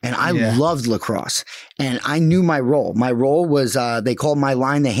area. And I loved lacrosse. And I knew my role. My role was, they called my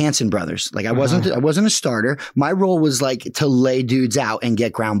line the Hanson brothers. Like I wasn't a starter. My role was like to lay dudes out and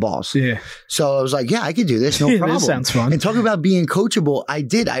get ground balls. Yeah. So I was like, yeah, I could do this. No problem. This sounds fun. And talk about being coachable. I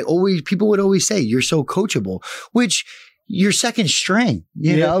did. People would always say, you're so coachable, which you're second string,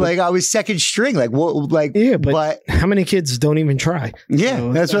 like I was second string. Like what? Like but how many kids don't even try? Yeah,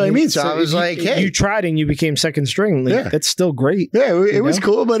 that's what I mean. So I was like, hey, you tried and you became second string. Like, that's still great. Yeah, it was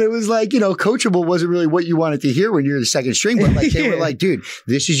cool, but it was like coachable wasn't really what you wanted to hear when you're the second string. But like they were like, dude,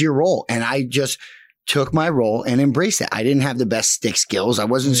 this is your role, and I just took my role and embraced it. I didn't have the best stick skills. I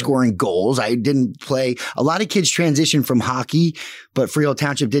wasn't scoring goals. I didn't play. A lot of kids transitioned from hockey, but Freehold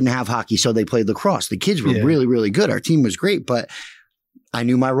Township didn't have hockey, so they played lacrosse. The kids were really, really good. Our team was great, but I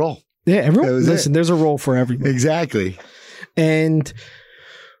knew my role. Yeah, everyone. Listen, there's a role for everyone. Exactly. And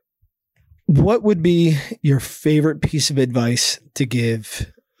what would be your favorite piece of advice to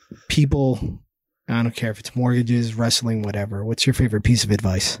give people? I don't care if it's mortgages, wrestling, whatever. What's your favorite piece of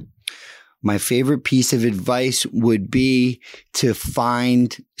advice? My favorite piece of advice would be to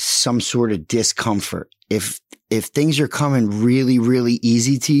find some sort of discomfort. If things are coming really, really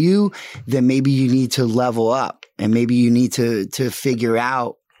easy to you, then maybe you need to level up, and maybe you need to figure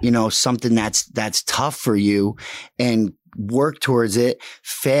out, something that's tough for you and work towards it,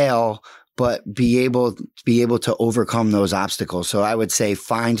 fail, but be able to overcome those obstacles. So I would say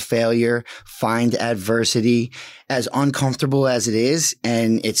find failure, find adversity. As uncomfortable as it is,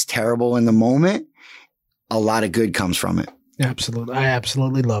 and it's terrible in the moment, a lot of good comes from it. Absolutely. I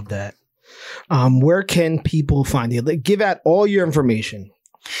absolutely love that. Where can people find you? Give out all your information.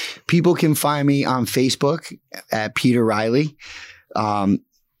 People can find me on Facebook at Peter Riley.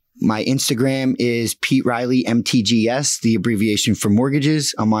 My Instagram is Pete Riley MTGS, the abbreviation for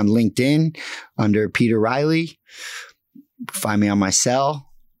mortgages. I'm on LinkedIn under Peter Riley. Find me on my cell.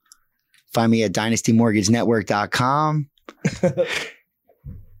 Find me at dynastymortgagenetwork.com. There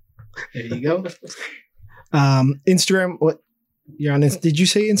you go. Instagram, what? You're on? Did you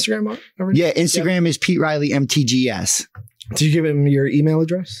say Instagram already? Yeah, Instagram is Pete Riley MTGS. Did you give him your email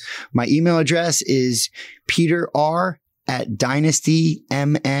address? My email address is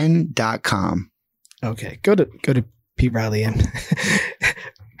peterr@dynastymn.com. Okay, go to Pete Riley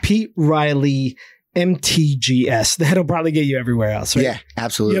Pete Riley MTGS. That'll probably get you everywhere else, right? Yeah,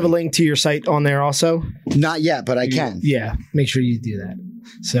 absolutely. You have a link to your site on there also? Not yet, but I can. Yeah, make sure you do that.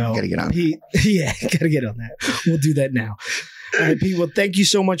 So gotta get on. Gotta get on that. We'll do that now. All right, Pete. Well, thank you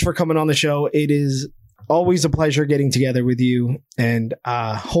so much for coming on the show. It is always a pleasure getting together with you, and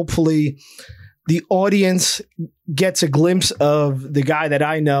hopefully the audience gets a glimpse of the guy that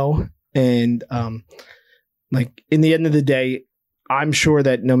I know. And in the end of the day, I'm sure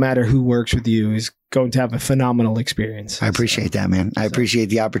that no matter who works with you is going to have a phenomenal experience. I appreciate that, man. I appreciate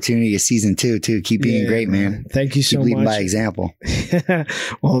the opportunity of season 2 too. Keep being great, man. Thank you so much. Keep leading by example.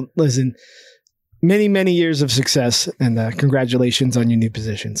 Well, listen, many, many years of success, and congratulations on your new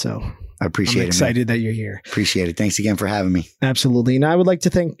position. So I appreciate it. I'm excited that you're here. Appreciate it. Thanks again for having me. Absolutely. And I would like to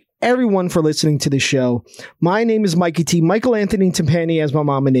thank everyone for listening to the show. My name is Mikey T. Michael Anthony Timpani, as my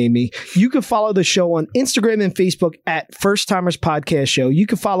mama named me. You can follow the show on Instagram and Facebook at First Timers Podcast Show. You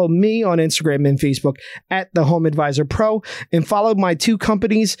can follow me on Instagram and Facebook at The Home Advisor Pro, and follow my two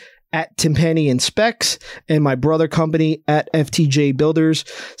companies at Timpani and Specs, and my brother company at FTJ Builders,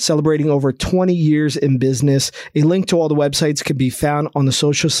 celebrating over 20 years in business. A link to all the websites can be found on the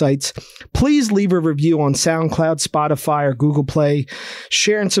social sites. Please leave a review on SoundCloud, Spotify, or Google Play.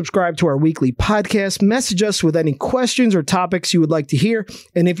 Share and subscribe to our weekly podcast. Message us with any questions or topics you would like to hear.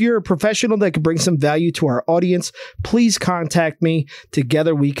 And if you're a professional that could bring some value to our audience, please contact me.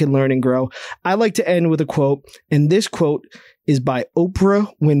 Together we can learn and grow. I like to end with a quote, and this quote is by Oprah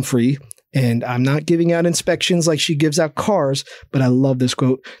Winfrey, and I'm not giving out inspections like she gives out cars, but I love this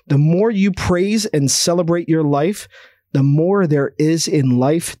quote. The more you praise and celebrate your life, the more there is in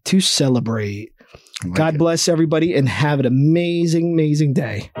life to celebrate. God bless everybody, and have an amazing, amazing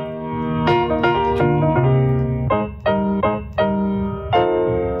day.